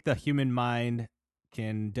 I think the human mind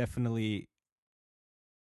can definitely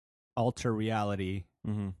alter reality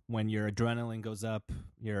Mm-hmm. when your adrenaline goes up,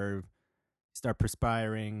 you start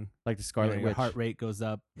perspiring, Like the Scarlet your Witch. heart rate goes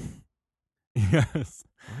up. Yes.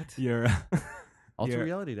 What? Alter your-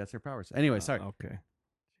 reality, that's her powers. Anyway, sorry. Okay.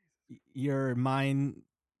 your mind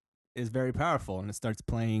is very powerful, and it starts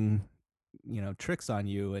playing, tricks on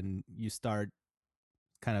you, and you start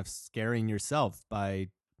kind of scaring yourself by,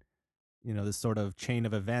 this sort of chain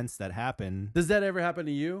of events that happen. Does that ever happen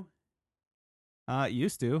to you? It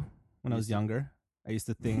used to when I was Used to. younger. I used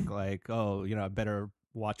to think like, oh, I better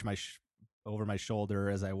watch over my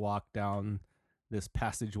shoulder as I walk down this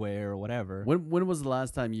passageway or whatever. When was the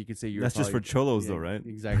last time you could say you were That's just for probably- cholos, Yeah, though, right?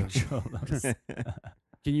 Exactly. Cholos.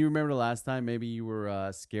 Can you remember the last time maybe you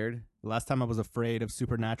were scared? The last time I was afraid of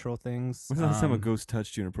supernatural things. When's the last time a ghost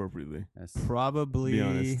touched you inappropriately? Yes. Probably, Be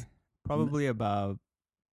honest. probably about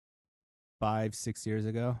 5-6 years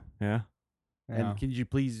ago. Yeah? Yeah. And can you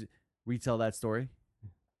please retell that story?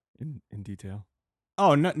 In detail.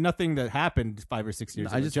 Oh, nothing that happened 5 or 6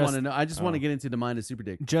 years ago. I just want to know. I just want oh. to get into the mind of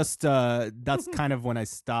SuperDick. Just that's kind of when I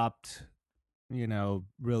stopped,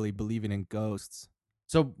 really believing in ghosts.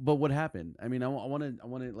 So, but what happened? I mean, I want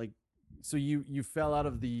to like. So you fell out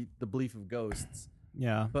of the belief of ghosts,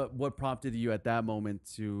 Yeah. but what prompted you at that moment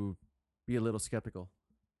to be a little skeptical?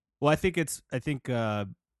 Well, I think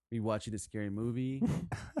Be watching a scary movie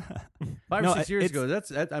 5 No, or 6 years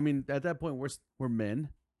it's- ago. I mean, at that point we're men.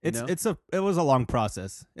 you know? it was a long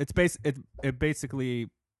process. It basically,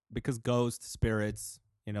 because ghosts, spirits,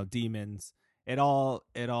 demons, it all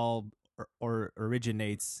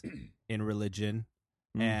originates in religion.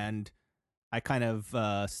 Mm. And I kind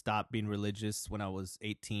of stopped being religious when I was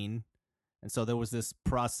 18. And so there was this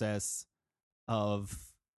process of,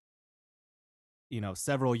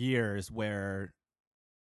 several years where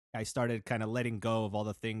I started kind of letting go of all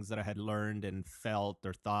the things that I had learned and felt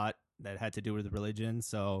or thought that had to do with religion.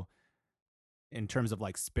 So in terms of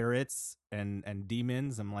like spirits and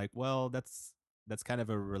demons, I'm like, well, that's kind of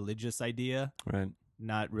a religious idea, Right.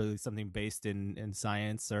 not really something based in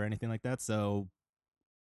science or anything like that. So,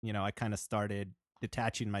 I kind of started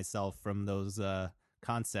detaching myself from those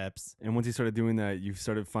concepts. And once you started doing that, you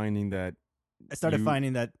started finding that I started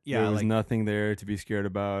finding that, there was like nothing there to be scared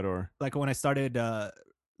about, or like when I started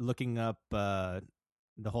looking up the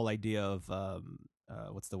whole idea of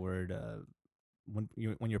what's the word, when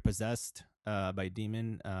you're possessed by a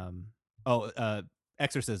demon.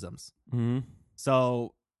 Exorcisms. Mm-hmm.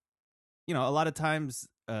 So, a lot of times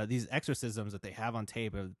these exorcisms that they have on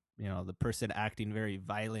tape of the person acting very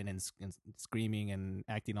violent and screaming and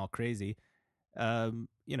acting all crazy.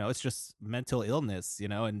 It's just mental illness,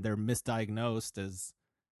 and they're misdiagnosed as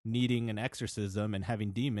needing an exorcism and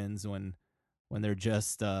having demons when they're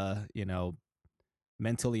just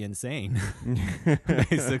mentally insane,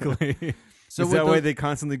 basically. So is that why they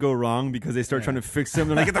constantly go wrong because they start trying to fix them?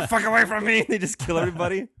 They're like, get the fuck away from me! They just kill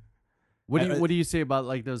everybody. What do you say about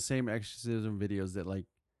like those same exorcism videos that like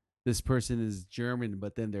this person is German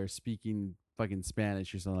but then they're speaking fucking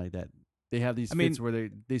Spanish or something like that? They have these fits where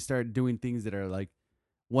they start doing things that are like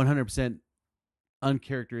 100%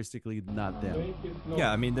 uncharacteristically not them.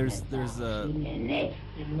 Yeah, I mean there's that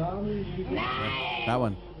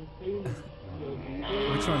one.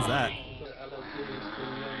 Which one's that?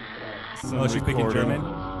 She's speaking German.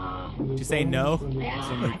 Did you say no?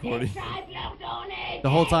 Some recording. The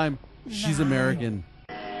whole time she's American.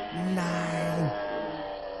 And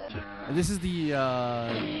this is the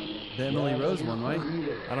Emily Rose one, right?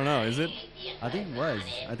 I don't know. Is it? I think it was.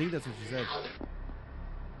 I think that's what she said.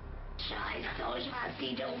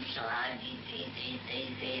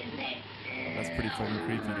 That's pretty fucking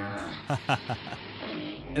creepy, dude.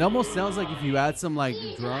 It almost sounds like if you add some like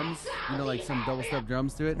drums, like some double step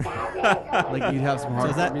drums to it, like you'd have some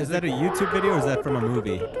hard. So is that a YouTube video or is that from a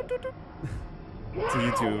movie? It's a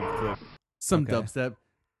YouTube clip. Some dubstep.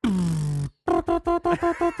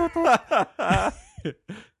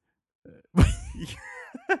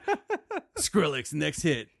 Skrillex next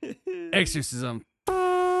hit, Exorcism.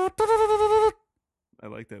 I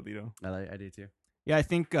like that, Lito. I do too. Yeah, I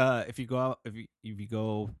think if you go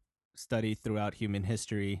study throughout human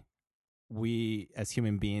history, we as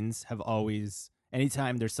human beings have always,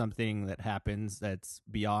 anytime there's something that happens that's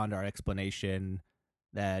beyond our explanation,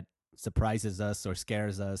 that surprises us or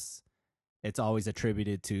scares us, it's always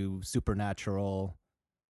attributed to supernatural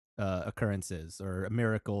occurrences or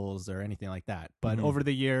miracles or anything like that. But over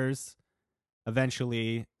the years,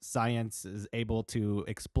 eventually science is able to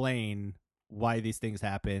explain why these things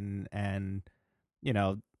happen, and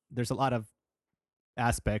there's a lot of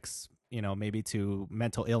aspects, maybe to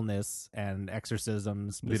mental illness and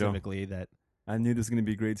exorcisms specifically. That I knew this was going to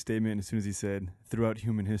be a great statement as soon as he said throughout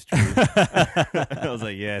human history. I was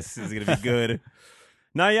like, yes, this is going to be good.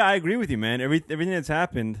 No, yeah, I agree with you, man. Everything that's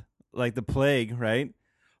happened, like the plague, right?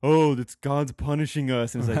 Oh, that's God's punishing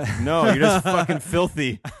us. And it's like, no, you're just fucking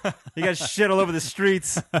filthy. You got shit all over the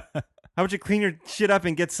streets. How about you clean your shit up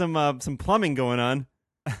and get some plumbing going on?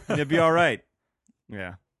 And you'll be all right.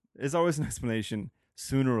 Yeah. There's always an explanation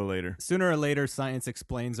sooner or later. Sooner or later, science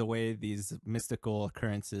explains away these mystical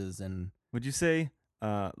occurrences. And would you say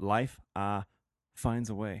life finds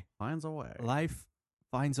a way? Finds a way. Life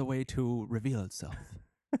finds a way to reveal itself.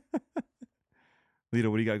 Lito,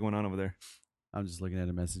 what do you got going on over there? I'm just looking at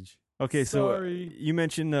a message. Okay, so you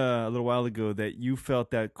mentioned a little while ago that you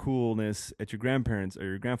felt that coolness at your grandparents' or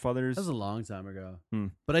your grandfather's. That was a long time ago.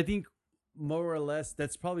 But I think more or less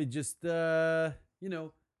that's probably just, I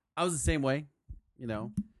was the same way.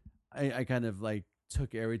 I kind of like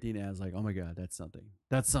took everything as like, oh my God, that's something.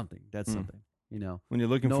 That's something. That's something. When you're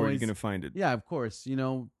looking for it, you're going to find it. Yeah, of course.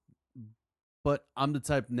 But I'm the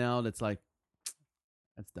type now that's like,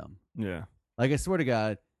 that's dumb. Yeah. Like, I swear to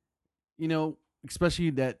God,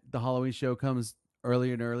 especially that the Halloween show comes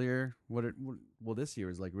earlier and earlier. Well, this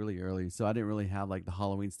year is like really early, so I didn't really have like the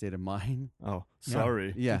Halloween state of mind. Oh,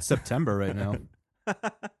 sorry. Yeah. It's September right now.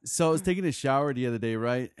 So I was taking a shower the other day,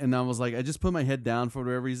 right? And I was like, I just put my head down for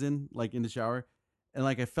whatever reason, like in the shower. And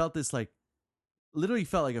like I felt this like, literally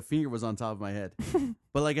felt like a finger was on top of my head.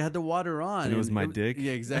 But like I had the water on. And it was my dick?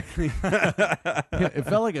 Yeah, exactly. It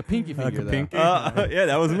felt like a pinky finger. Like a pinky? Yeah,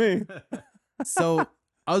 that was me. So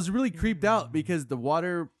I was really creeped out because the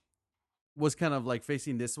water was kind of like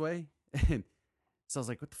facing this way. And so I was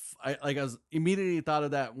like, what the I was immediately thought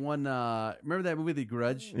of that one, remember that movie, The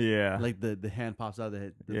Grudge? Yeah. Like the hand pops out of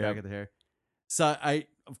the back of the hair. So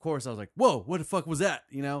of course I was like, whoa, what the fuck was that?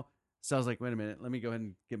 So I was like, wait a minute, let me go ahead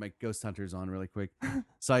and get my ghost hunters on really quick.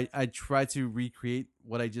 So I tried to recreate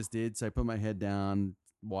what I just did. So I put my head down,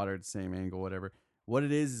 water at the same angle, whatever. What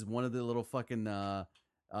it is one of the little fucking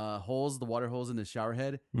holes, the water holes in the shower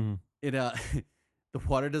head. Mm-hmm. It the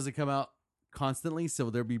water doesn't come out constantly, so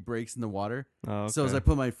there'll be breaks in the water. Oh, okay. So as I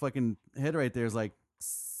put my fucking head right there, it's like,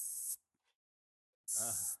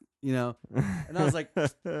 and I was like,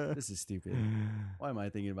 this is stupid. Why am I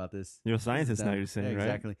thinking about this? You're a scientist now, you're saying, yeah, right?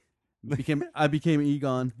 Exactly. I became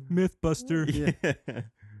Egon. Mythbuster. Yeah.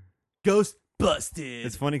 Ghost busted.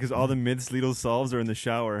 It's funny because all the myths Lito solves are in the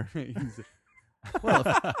shower.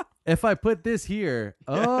 Well, if I put this here,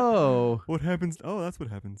 oh, What happens? Oh, that's what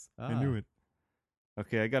happens. I knew Ah. it.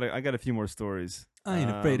 Okay, I got a few more stories. I ain't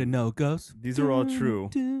afraid of no ghosts. These are all true.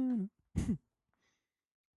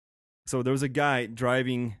 So there was a guy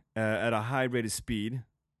driving at a high rate of speed.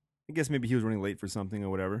 I guess maybe he was running late for something or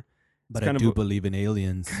whatever. But It's I kind do of believe in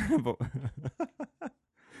aliens.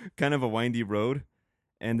 kind of a windy road,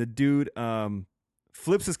 and the dude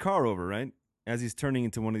flips his car over, right? As he's turning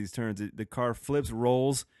into one of these turns, the car flips,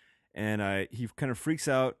 rolls, and he kind of freaks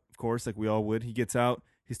out, of course, like we all would. He gets out.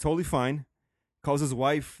 He's totally fine. Calls his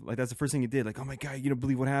wife. Like, that's the first thing he did. Like, oh, my God, you don't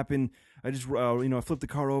believe what happened. I just, I flipped the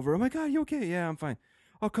car over. Oh, my God, you okay? Yeah, I'm fine.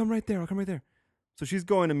 I'll come right there. So she's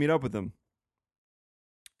going to meet up with him.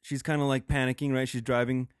 She's kind of like panicking, right? She's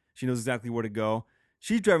driving. She knows exactly where to go.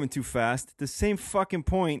 She's driving too fast. At the same fucking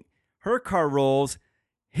point, her car rolls,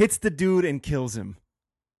 hits the dude, and kills him.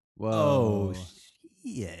 whoa,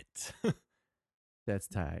 shit. that's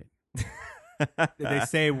tight. Did they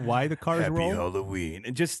say why the cars Happy roll? Halloween.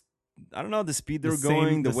 And just, I don't know, the speed they were same,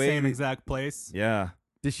 going, the way. same exact place. Yeah.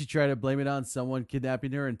 Did she try to blame it on someone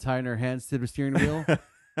kidnapping her and tying her hands to the steering wheel?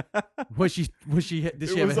 Did she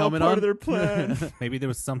have a helmet part on? of their plan. Maybe there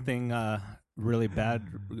was something really bad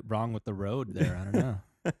wrong with the road there. I don't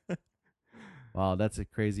know. Wow, that's a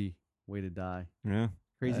crazy way to die. Yeah.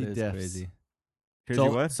 Crazy That is deaths. crazy. Crazy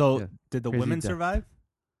so, what? So Yeah. did the Crazy women death. survive?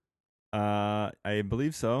 I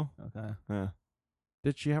believe so. Okay.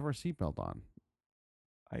 Did she have her seatbelt on?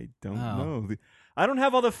 I don't Wow. know. I don't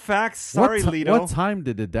have all the facts. Sorry, what Lito. What time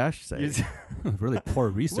did the dash say? Really poor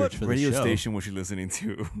research What for radio the show. station was she listening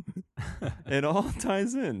to? It all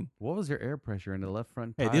ties in. What was your air pressure in the left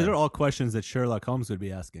front Hey, tire? these are all questions that Sherlock Holmes would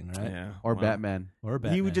be asking, right? Yeah. or wow. Batman. Or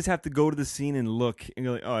Batman. He would just have to go to the scene and look and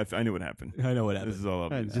go like, oh, I knew what happened. I know what happened. This is all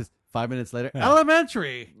And obvious. just 5 minutes later, Yeah.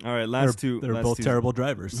 elementary. All right, last two. They're last both two- terrible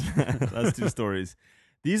drivers. last two stories.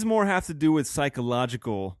 These more have to do with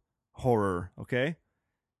psychological horror, okay?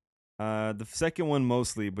 The second one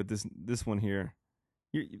mostly, but this one here.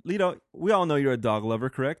 Lito, we all know you're a dog lover,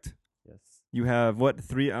 correct? Yes. You have, what,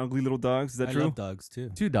 3 ugly little dogs? Is that I true? love dogs too.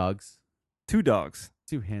 2 dogs. 2 dogs.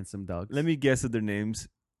 2 handsome dogs. Let me guess at their names.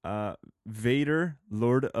 Vader,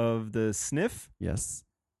 Lord of the Sniff, Yes.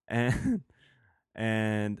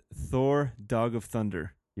 and Thor, Dog of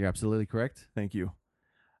Thunder. You're absolutely correct. Thank you.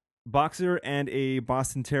 Boxer and a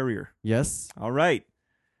Boston Terrier. Yes. All right.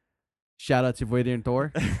 Shout out to Vader and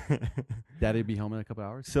Thor. Daddy'll be home in a couple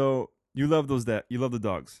hours. So you love those you love the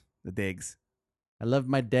dogs, the dags. I love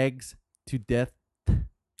my dags to death.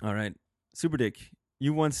 All right. SuperDick,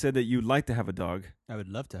 you once said that you'd like to have a dog. I would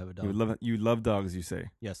love to have a dog. You love dogs, you say.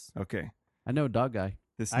 Yes. Okay. I know a dog guy.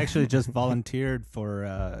 This I actually just volunteered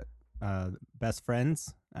for Best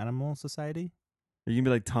Friends Animal Society. Are you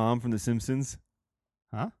gonna be like Tom from The Simpsons?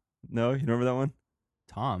 Huh? No, you remember that one?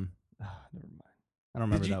 Tom. Never mind. I don't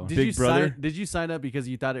remember that one. Big Brother? Did you sign up because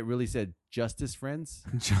you thought it really said Justice Friends?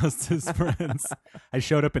 Justice Friends. I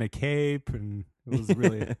showed up in a cape and it was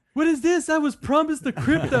really What is this? I was promised the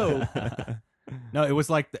crypto. No, it was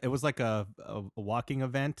like a walking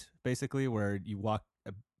event basically where you walk.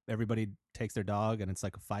 Everybody takes their dog and it's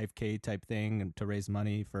like a 5K type thing and to raise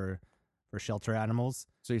money for shelter animals.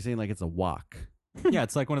 So you're saying like it's a walk? Yeah,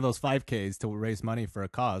 it's like one of those 5Ks to raise money for a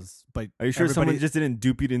cause. But Are you sure someone everybody- just didn't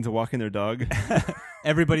dupe you into walking their dog?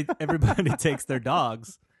 everybody takes their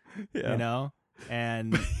dogs, Yeah. you know,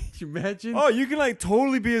 and Can you imagine? Oh, you can like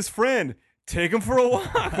totally be his friend. Take him for a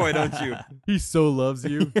walk, why don't you? He so loves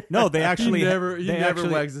you. no, they actually he never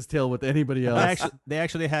wags his tail with anybody else. they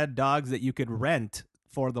actually had dogs that you could rent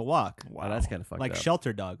for the walk, Wow, that's kind of fucked like up.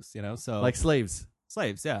 shelter dogs, you know, so Like slaves.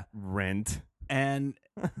 slaves, yeah. Rent. And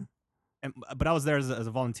but I was there as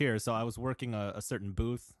a volunteer, so I was working a certain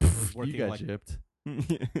booth. I was You working got like gypped.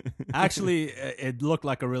 actually, it looked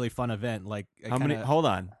like a really fun event. Like How many? Hold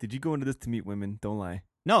on. Did you go into this to meet women? Don't lie.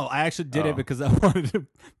 No, I actually did Oh. it because I wanted to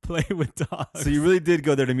play with dogs. So you really did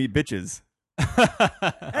go there to meet bitches.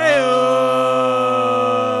 Hey,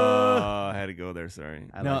 I had to go there. Sorry.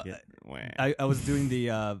 I No, like it. Wah. I was doing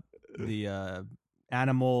the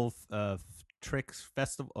animal tricks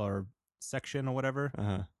festival or section or whatever.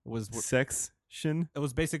 Uh-huh. It Section.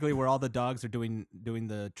 was basically where all the dogs are doing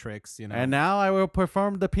the tricks, you know. And now I will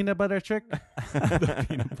perform the peanut butter trick. The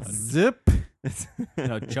peanut butter. Zip. You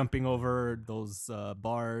know, jumping over those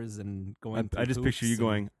bars and going. I just through picture you hoops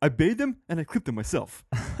going, I bathed them and I clipped them myself.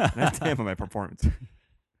 And I tamper my performance.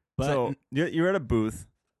 But So you're at a booth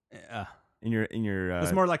yeah, in your it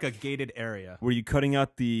was more like a gated area. were you cutting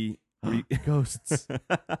out the Ghosts.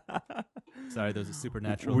 Sorry, there's a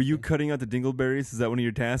supernatural. were you thing. cutting out the dingleberries? Is that one of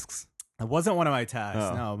your tasks? It wasn't one of my tasks.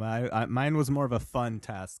 Oh. No, mine was more of a fun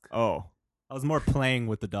task. Oh, I was more playing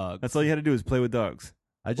with the dogs. that's all you had to do is play with dogs.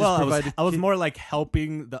 I just Well, provided. I was more like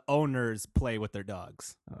helping the owners play with their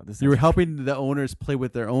dogs. Oh, this You were sounds- helping the owners play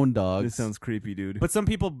with their own dogs. This sounds creepy, dude. But some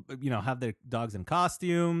people, have their dogs in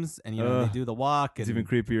costumes, and they do the walk. It's And even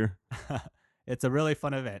creepier. it's a really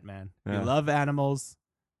fun event, man. If Yeah. you love animals,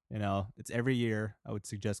 it's every year. I would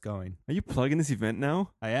suggest going. Are you plugging this event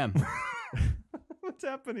now? I am. What's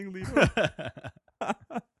happening, Lito?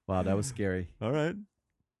 Wow, that was scary. All right.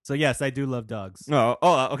 So yes, I do love dogs.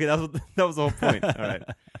 Okay. That was the whole point. All right.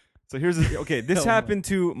 So this Oh, happened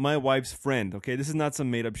to my wife's friend. Okay, this is not some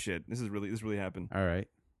made up shit. This really happened. All right.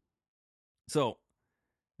 So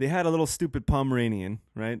they had a little stupid Pomeranian,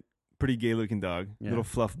 right? Pretty gay looking dog, Yeah. little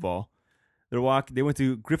fluff ball. They went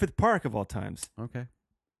to Griffith Park of all times. Okay.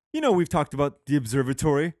 We've talked about the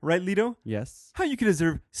observatory, right, Lito? Yes. How you can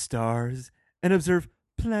observe stars and observe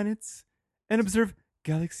planets and observe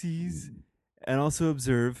galaxies and also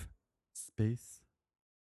observe Space.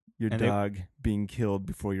 your And dog being killed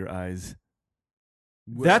before your eyes.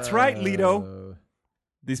 That's right, Lito. Whoa.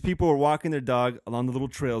 These people were walking their dog along the little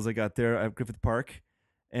trails they got there at Griffith Park,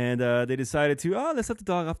 and they decided to, let's let the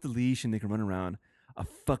dog off the leash and they can run around. A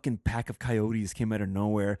fucking pack of coyotes came out of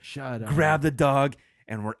nowhere, Shut up. grabbed the dog,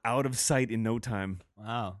 and were out of sight in no time.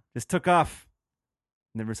 Wow. Just took off.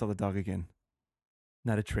 Never saw the dog again.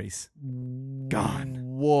 Not a trace. Gone.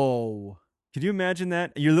 Whoa. Could you imagine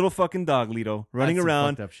that? Your little fucking dog, Lito, running That's some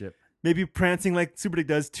around, fucked up shit. maybe prancing like SuperDick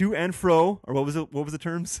does, to and fro, or what was the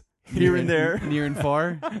terms? Here and there. Near and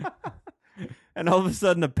far. And all of a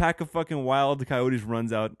sudden, a pack of fucking wild coyotes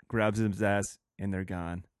runs out, grabs his ass, and they're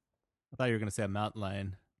gone. I thought you were gonna say a mountain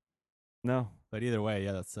lion, No. but either way,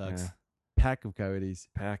 yeah, that sucks. Yeah. Pack of coyotes.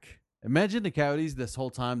 Pack. Imagine the coyotes this whole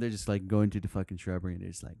time. They're just like going through the fucking shrubbery and they're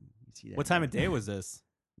just like, you see that? What time of day was this?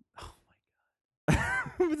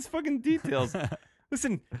 With fucking details.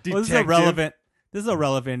 Listen, detective. Well, this is a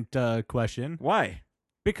relevant question Why?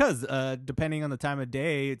 because depending on the time of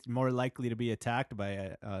day, it's more likely to be attacked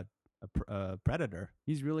by a predator.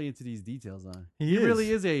 He's really into these details, huh? He is. really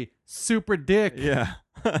is a super dick. Yeah.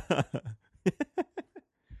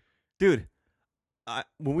 Dude,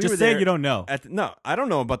 when we Just were say there you don't know. no, I don't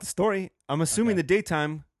know about the story. I'm assuming Okay. the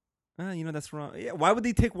daytime. That's wrong. Yeah, why would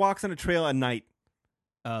they take walks on a trail at night?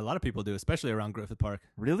 A lot of people do, especially around Griffith Park.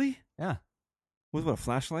 Really? Yeah. With what, a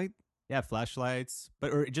flashlight? Yeah, flashlights,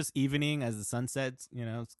 or just evening as the sun sets.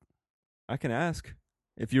 I can ask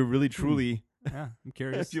if you're really truly Yeah, I'm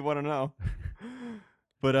curious. if you want to know.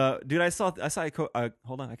 But dude, I saw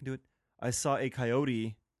hold on, I can do it. I saw a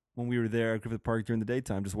coyote when we were there at Griffith Park during the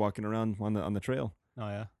daytime, just walking around on the trail. Oh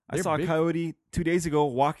yeah, I They're saw big. a coyote 2 days ago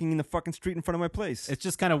walking in the fucking street in front of my place. it's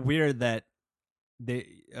just kind of weird that they,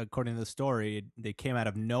 according to the story, they came out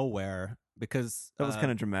of nowhere because that was kind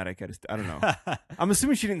of dramatic. I don't know. I'm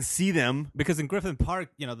assuming she didn't see them. because in Griffith Park,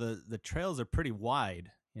 the trails are pretty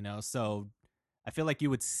wide, so I feel like you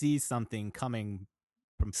would see something coming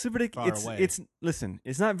from SuperDick, far away.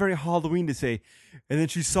 it's not very Halloween to say, and then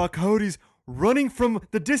she saw coyotes running from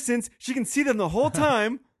the distance. She can see them the whole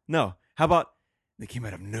time. No. How about they came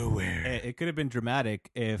out of nowhere? It could have been dramatic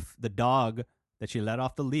if the dog that she let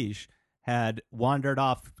off the leash had wandered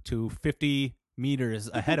off to 50 meters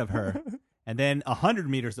ahead of her, and then 100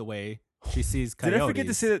 meters away, she sees coyotes. Did I forget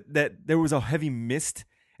to say that there was a heavy mist,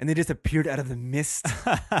 and they just appeared out of the mist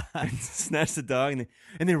and snatched the dog,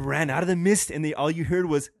 and they ran out of the mist, and all you heard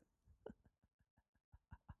was,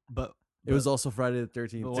 But It was also Friday the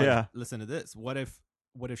 13th. But what Yeah. if, listen to this. What if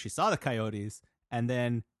she saw the coyotes and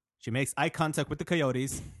then she makes eye contact with the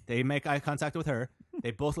coyotes? They make eye contact with her.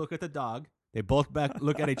 They both look at the dog. They both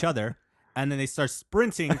look at each other, and then they start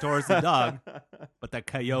sprinting towards the dog. But the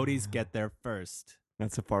coyotes get there first,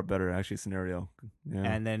 That's a far better actually scenario. Yeah.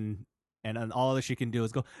 and then all that she can do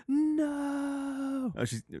is go no. Oh,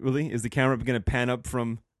 is the camera going to pan up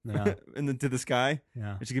from No. to the sky?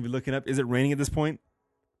 Yeah. Is she going to be looking up? Is it raining at this point?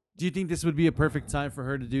 Do you think this would be a perfect time for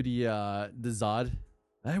her to do the Zod?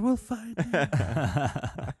 I will find him.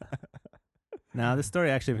 Now this story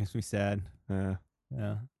actually makes me sad. Yeah.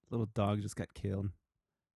 Yeah, little dog just got killed.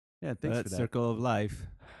 Yeah, thanks That for that. circle of life.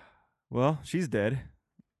 Well, she's dead.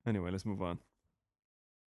 Anyway, let's move on.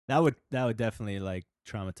 That would definitely like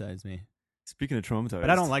traumatize me. Speaking of traumatized. But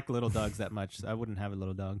I don't like little dogs that much. I wouldn't have a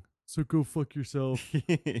little dog. So go fuck yourself.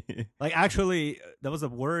 Like actually, that was a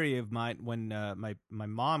worry of mine when my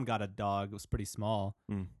mom got a dog. It was pretty small,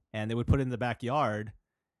 and they would put it in the backyard.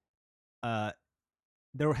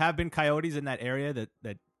 There have been coyotes in that area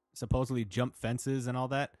that supposedly jump fences and all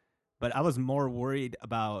that, but I was more worried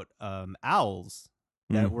about owls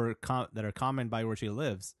that are common by where she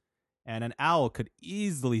lives, and an owl could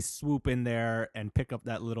easily swoop in there and pick up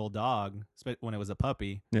that little dog when it was a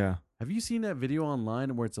puppy. Yeah. Have you seen that video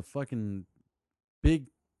online where it's a fucking big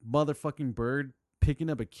motherfucking bird picking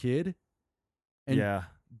up a kid and Yeah.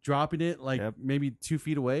 dropping it like Yep. maybe 2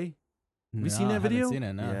 feet away? Have you seen No, I that haven't video? seen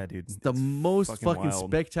it, no. Yeah, dude. It's the most fucking wild.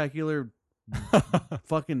 spectacular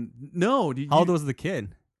fucking no. How old was the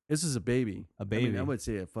kid? This is a baby. A baby. I would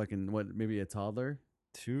say a fucking maybe a toddler.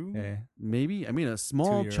 2? Okay. Maybe. I mean a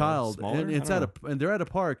small 2-year-old. child. Smaller? And it's I at don't and they're at a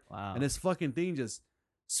park Wow. and this fucking thing just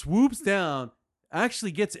swoops down,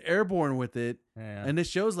 actually gets airborne with it, Yeah. and it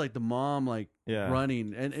shows like the mom like Yeah.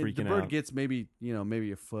 running and the Freaking bird out. gets maybe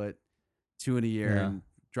a foot, 2 in the air Yeah. and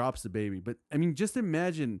drops the baby. But I mean, just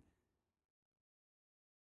imagine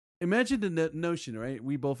the notion, right?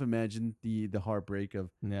 We both imagine the heartbreak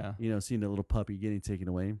of Yeah. seeing a little puppy getting taken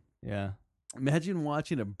away. Yeah. Imagine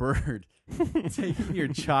watching a bird taking your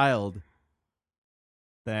child.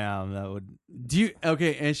 Damn, that would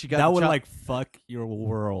And she got that the would child- like fuck your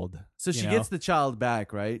world. so she you gets know? the child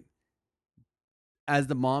back, right? As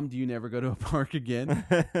the mom, do you never go to a park again?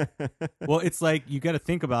 Well, it's like you got to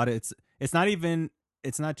think about it. It's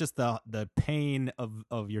not just the pain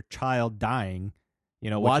of your child dying,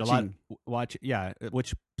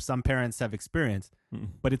 which some parents have experienced,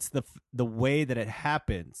 but it's the way that it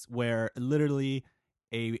happens, where literally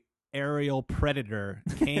a aerial predator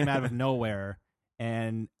came out of nowhere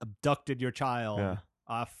and abducted your child Yeah.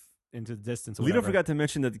 off into the distance. Or Lito whatever. forgot to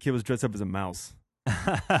mention that the kid was dressed up as a mouse,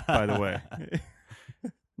 by the way.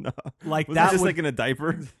 No. Like Was that he just would, like in a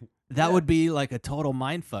diaper? that would be like a total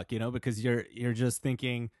mind fuck, because you're just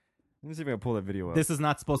thinking Let me see if I can pull that video up. this is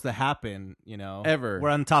not supposed to happen, Ever. We're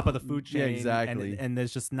on top of the food Yeah, chain, exactly. and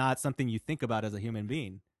there's just not something you think about as a human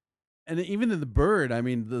being. And even in the bird, I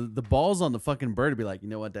mean, the balls on the fucking bird would be like, you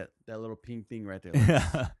know what, that little pink thing right there.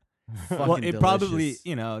 Like, Well, fucking it probably,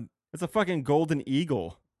 delicious. It's a fucking golden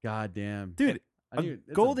eagle. God damn. Dude, I knew- it's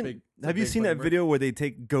a golden. big- it's a Have you big seen that fucking bird. video where they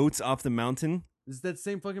take goats off the mountain? Is that the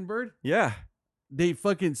same fucking bird? Yeah. They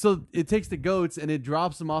fucking, so it takes the goats and it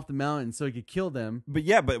drops them off the mountain so it could kill them. But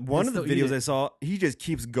one of the still eat videos it. I saw, he just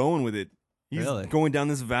keeps going with it. He's Really? going down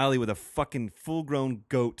this valley with a fucking full-grown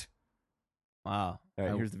goat. Wow. All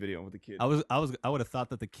right, here's the video with the kid. I would have thought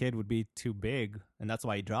that the kid would be too big, and that's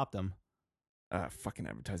why he dropped him. Fucking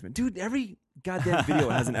advertisement. Dude, every goddamn video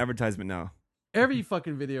has an advertisement now. Every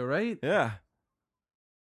fucking video, right? Yeah.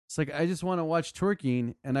 It's like, I just want to watch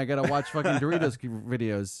twerking and I got to watch fucking Doritos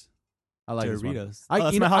videos. I like this one. Doritos. I-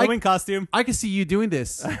 That's you my know, I- Halloween costume. I can see you doing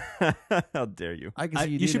this. How dare you? I can see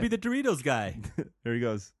you You doing should be it. the Doritos guy. There he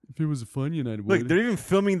goes. If it was a Funyun, I'd Look, they're even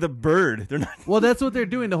filming the bird. They're not. Well, that's what they're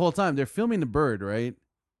doing the whole time. They're filming the bird, right?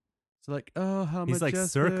 So like, oh, how He's like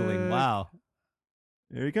majestic. circling. Wow.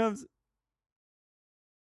 Here he comes.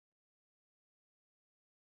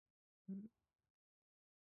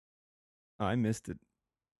 Oh, I missed it.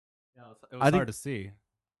 Yeah, it I was think- hard to see.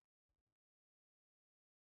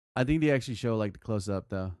 I think they actually show like the close up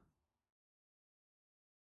though.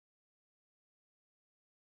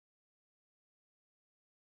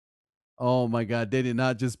 Oh my god, they did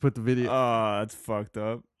not just put the video. Oh, that's fucked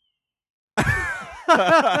up. Look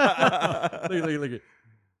at.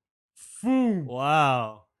 Boom.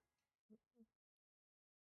 Wow.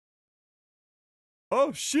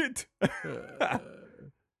 Oh shit!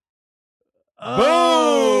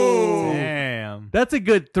 Oh, Damn. that's a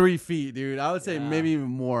good 3 feet, dude. I would say Yeah. maybe even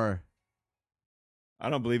more. I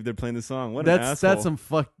don't believe they're playing the song. What an That's asshole.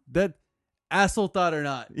 some that asshole thought or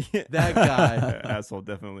not. Yeah. that guy. Asshole,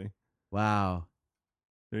 definitely. Wow.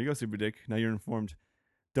 There you go, Super Dick. Now you're informed.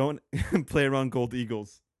 Don't play around gold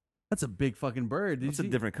eagles. That's a big fucking bird. Did That's you a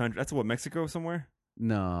see? different country. That's what, Mexico somewhere?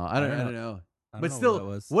 No, I don't know. I don't But know still, what it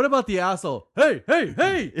was. what about the asshole? Hey, hey,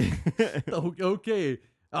 hey! Okay.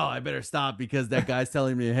 Oh, I better stop because that guy's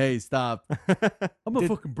telling me, "Hey, stop! I'm a Did-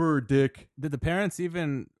 fucking bird, dick." Did the parents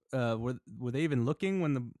even were they even looking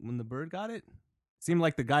when the bird got it? Seemed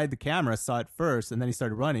like the guy at the camera saw it first, and then he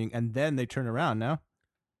started running, and then they turned around. No,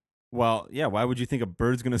 Well, yeah, why would you think a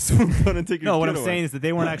bird's going to swoop down and take your no. What kid I'm away? saying is that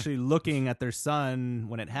they weren't actually looking at their son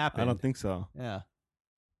when it happened. I don't think so. Yeah,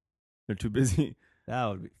 They're too busy that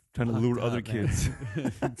would be trying to fucked lure up, other man. kids.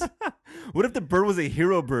 What if the bird was a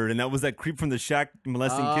hero bird and that was that creep from the shack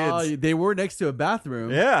molesting kids? They were next to a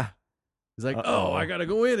bathroom. Yeah. He's like, Uh-oh. "Oh, I gotta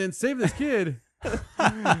go in and save this kid."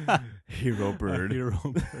 Hero bird. Hero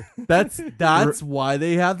bird. That's why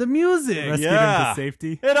they have the music. Rescued him Yeah. to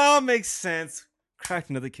safety. It all makes sense. cracked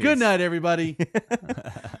another case. Good night, everybody.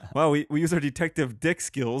 Wow, we use our detective dick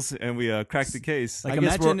skills and we cracked the case. Like,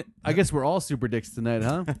 I guess we're all super dicks tonight,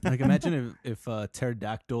 huh? like imagine if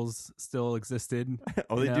pterodactyls still existed.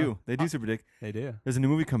 Oh, you they know? do. They do Super Dick. They do. There's a new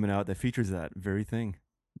movie coming out that features that very thing.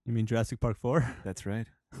 You mean Jurassic Park 4? That's right.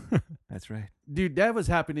 That's right. Dude, that was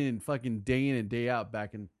happening fucking day in and day out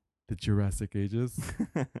back in the Jurassic ages.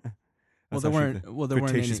 That's there actually weren't. the There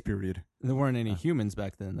weren't Cretaceous any. period. There weren't any humans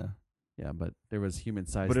back then, though. Yeah, but there was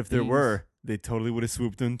human-sized But if there things. were, they totally would have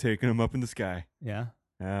swooped him, taken him up in the sky. Yeah.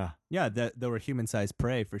 Yeah. Yeah. There were human-sized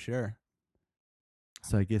prey for sure.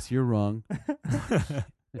 So I guess you're wrong. All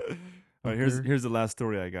right, here's the last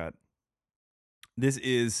story I got. This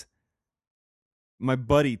is my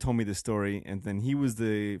buddy told me this story, and then he was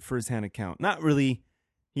the first-hand account. Not really.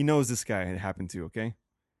 He knows this guy it happened to. Okay.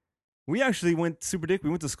 We actually went Super Dick. We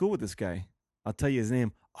went to school with this guy. I'll tell you his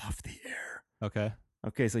name off the air. Okay.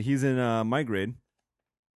 Okay, so he's in my grade.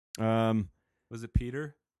 Was it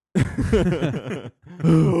Peter?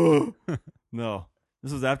 No,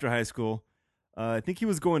 this was after high school. I think he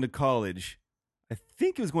was going to college. I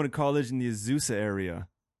think he was going to college in the Azusa area,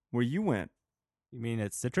 where you went. You mean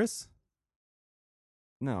at Citrus?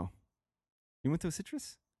 No, you went to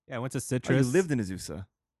Citrus. Yeah, I went to Oh, Citrus. you lived in Azusa.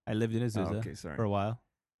 I lived in Azusa okay, sorry. for a while.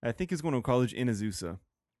 I think he was going to college in Azusa.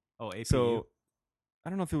 Oh, APU. So I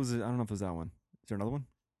don't know if it was. I don't know if it was that one. Is there another one?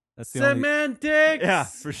 That's the only, Semantics. Yeah,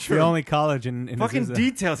 for sure. the only college in Fucking Azusa.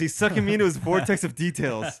 details. He's sucking me into his vortex of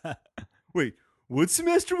details. Wait, what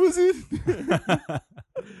semester was it?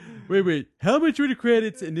 Wait. How much were the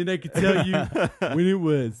credits? And then I could tell you when it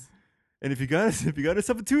was. And if you got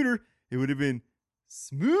yourself a tutor, it would have been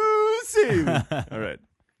smooth sailing. All right.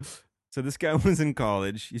 So this guy was in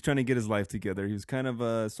college. He's trying to get his life together. He was kind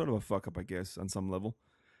of sort of a fuck up, I guess, on some level.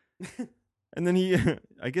 And then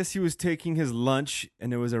I guess he was taking his lunch,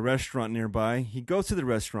 and there was a restaurant nearby. He goes to the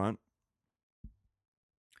restaurant.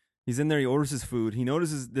 He's in there. He orders his food. He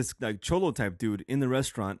notices this like cholo type dude in the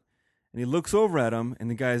restaurant, and he looks over at him, and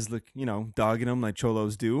the guy's dogging him like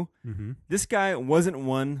cholos do. Mm-hmm. This guy wasn't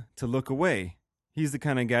one to look away. He's the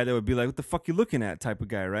kind of guy that would be like, "What the fuck you looking at?" type of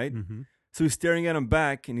guy, right? Mm-hmm. So he's staring at him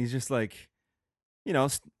back, and he's just like,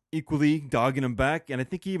 equally dogging him back. And I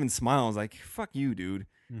think he even smiles like, "Fuck you, dude."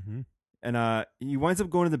 Mm-hmm. And he winds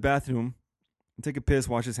up going to the bathroom and take a piss,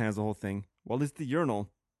 wash his hands, the whole thing. While he's at the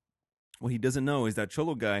urinal, what he doesn't know is that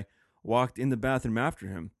cholo guy walked in the bathroom after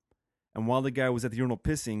him. And while the guy was at the urinal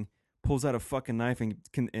pissing, pulls out a fucking knife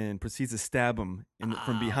and proceeds to stab him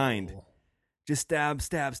from behind. Just stab.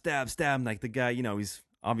 Like the guy,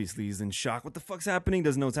 he's in shock. What the fuck's happening?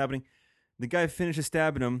 Doesn't know what's happening. The guy finishes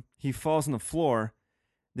stabbing him. He falls on the floor.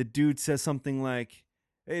 The dude says something like,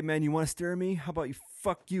 "Hey man, you want to stare at me? How about you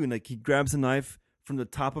fuck you?" And like he grabs a knife from the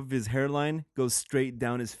top of his hairline, goes straight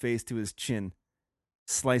down his face to his chin,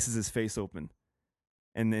 slices his face open,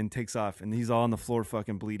 and then takes off. And he's all on the floor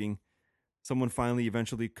fucking bleeding. Someone finally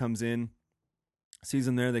eventually comes in, sees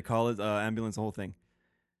him there. They call it ambulance, the whole thing.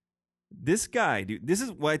 This guy, dude, this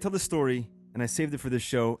is why I tell the story, and I saved it for this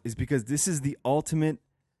show, is because this is the ultimate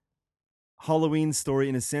Halloween story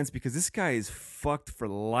in a sense, because this guy is fucked for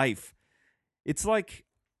life. It's like,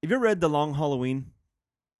 have you ever read The Long Halloween?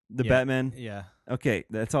 The Batman? Yeah. Okay,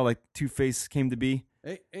 that's how like Two-Face came to be.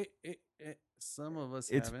 Hey. Some of us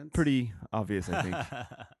It's haven't. pretty obvious, I think.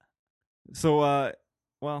 So,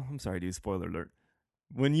 well, I'm sorry, dude. Spoiler alert.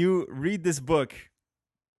 When you read this book,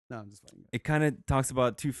 No, I'm just fine. it kind of talks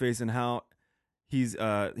about Two-Face and how he's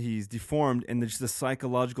deformed, and there's the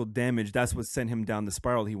psychological damage. That's what sent him down the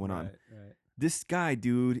spiral he went on. Right. This guy,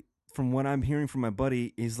 dude, from what I'm hearing from my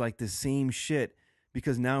buddy, is like the same shit,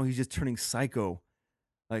 because now he's just turning psycho.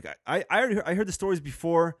 Like I heard the stories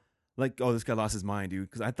before, like, oh, this guy lost his mind, dude,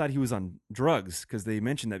 because I thought he was on drugs, because they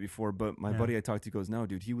mentioned that before. But my buddy I talked to goes, no,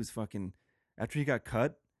 dude, he was fucking, after he got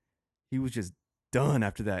cut, he was just done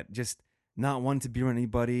after that. Just not wanting to be around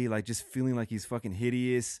anybody, like just feeling like he's fucking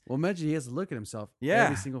hideous. Well, imagine he has to look at himself Yeah,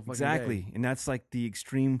 every single fucking exactly. day. And that's like the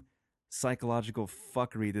extreme psychological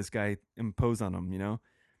fuckery this guy imposed on him,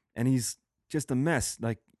 and he's just a mess.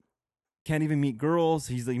 Like, can't even meet girls.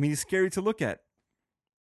 He's scary to look at.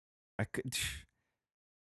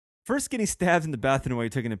 First, getting stabbed in the bathroom while you're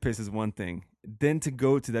taking a piss is one thing. Then to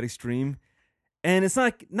go to that extreme, and it's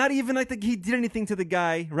not even like he did anything to the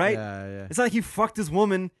guy, right? Yeah. It's not like he fucked his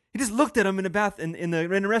woman. He just looked at him in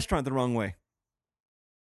a restaurant the wrong way.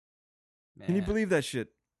 Can you Man. believe that shit?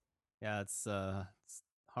 Yeah, it's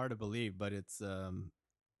hard to believe, but it's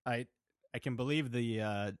I can believe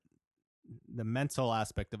the mental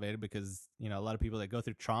aspect of it, because a lot of people that go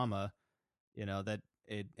through trauma, that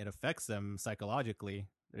it affects them psychologically.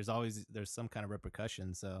 There's some kind of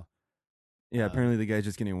repercussion. So Yeah, apparently the guy's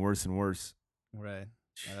just getting worse and worse. Right.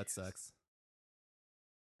 Yeah, that sucks.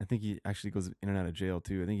 I think he actually goes in and out of jail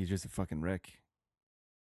too. I think he's just a fucking wreck.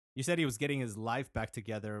 You said he was getting his life back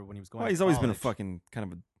together when he was going. Well, to he's always been a college. fucking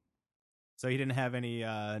kind of a. So he didn't have any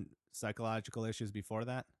psychological issues before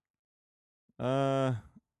that. Well,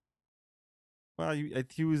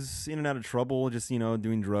 he was in and out of trouble, just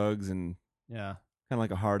doing drugs and Yeah. kind of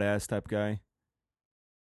like a hard ass type guy.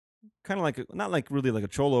 Kind of like not like really like a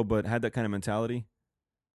cholo, but had that kind of mentality.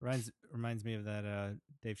 Reminds me of that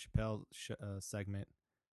Dave Chappelle segment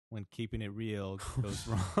when keeping it real goes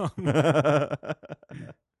wrong.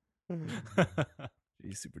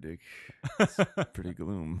 Gee, super dick. Pretty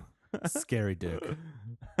gloom. Scary dick.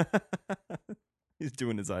 He's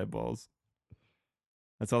doing his eyeballs.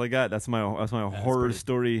 That's all I got. That's my That's horror pretty-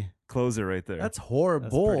 story closer right there. That's That's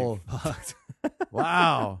horrible. pretty fucked.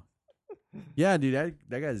 Wow. Yeah, dude,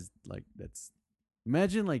 that guy's like, that's.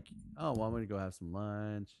 Imagine like, oh, well, I'm gonna go have some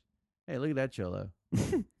lunch. Hey, look at that cholo.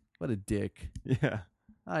 What a dick. Yeah.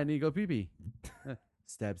 I need to go pee pee.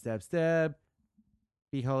 Stab, stab, stab.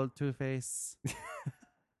 Behold Two-Face.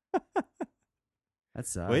 That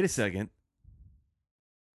sucks. Wait a second.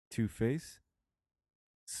 Two-Face?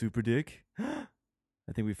 Super Dick?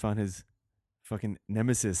 I think we found his fucking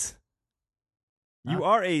nemesis. You Huh?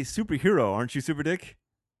 are a superhero, aren't you, Super Dick?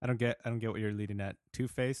 I don't get what you're leading at.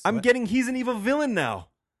 Two-Face? I'm What? getting he's an evil villain now.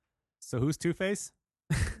 So who's Two-Face?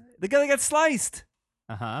 The guy that got sliced.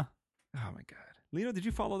 Uh-huh. Oh my god. Lino, did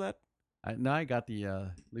you follow that? No, I got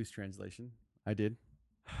the loose translation. I did.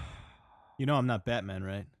 You know I'm not Batman,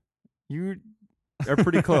 right? You are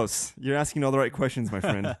pretty close. You're asking all the right questions, my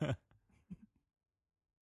friend.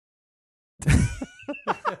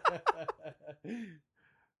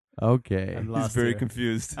 Okay. I'm He's lost very here.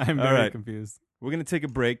 confused. I'm All very right. confused. We're going to take a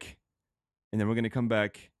break, and then we're going to come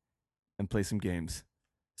back and play some games.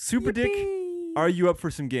 Super Dick, are you up for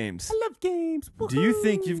some games? I love games. Do you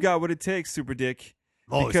think you've got what it takes, Super Dick?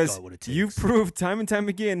 Because you've proved time and time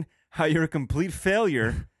again how you're a complete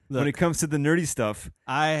failure when it Look. comes to the nerdy stuff.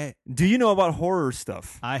 I Do you know about horror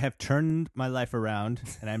stuff? have turned my life around,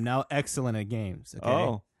 and I'm now excellent at games. Okay?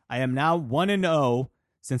 Oh. I am now 1-0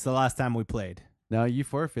 since the last time we played. Now you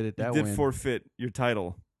forfeited that You did win. forfeit your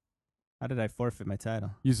title. How did I forfeit my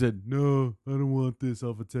title? You said, no, I don't want this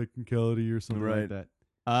off a technicality or something Right. like that.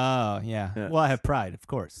 Oh, yeah. Yeah. Well, I have pride, of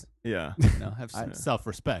course. Yeah. No, I have I-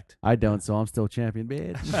 self-respect. I don't, so I'm still champion,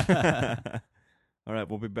 bitch. All right,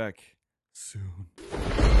 we'll be back soon.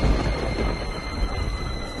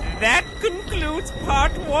 That concludes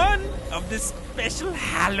part 1 of the special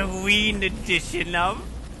Halloween edition of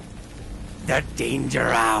The Danger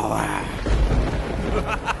Hour.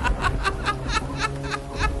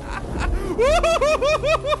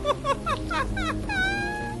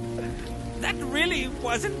 That really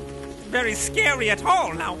wasn't very scary at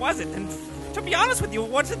all, now was it? And to be honest with you, it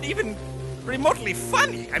wasn't even remotely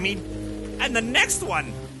funny. I mean, and the next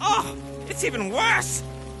one, oh, it's even worse.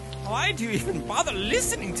 Why do you even bother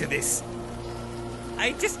listening to this?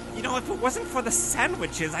 I just, if it wasn't for the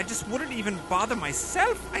sandwiches, I just wouldn't even bother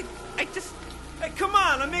myself. I just... Hey, come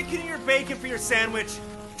on, I'm making your bacon for your sandwich.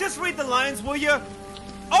 Just read the lines, will you?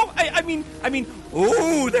 Oh, I mean,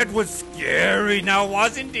 ooh, that was scary now,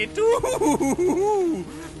 wasn't it? Ooh,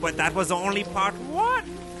 but that was only part 1.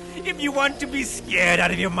 If you want to be scared out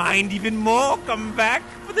of your mind even more, come back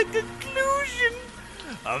for the conclusion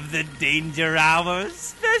of the Danger Hour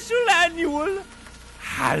special annual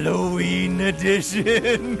Halloween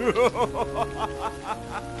edition.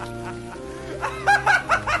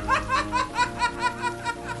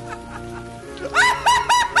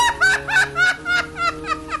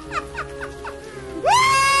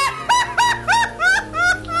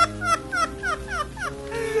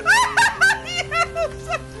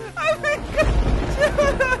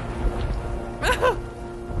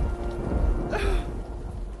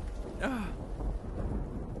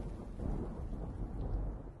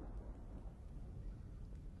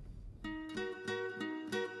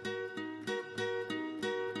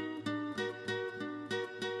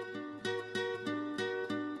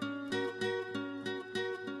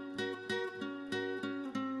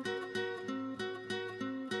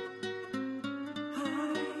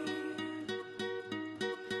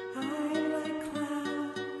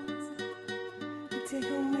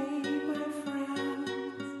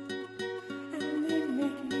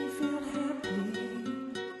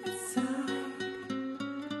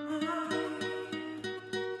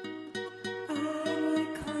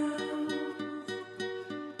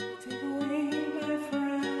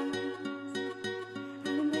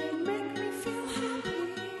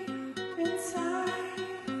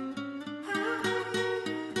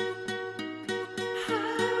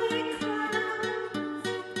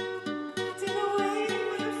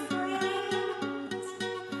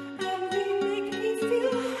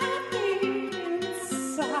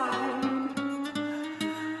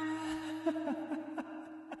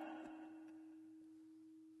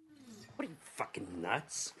 fucking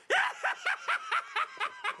nuts?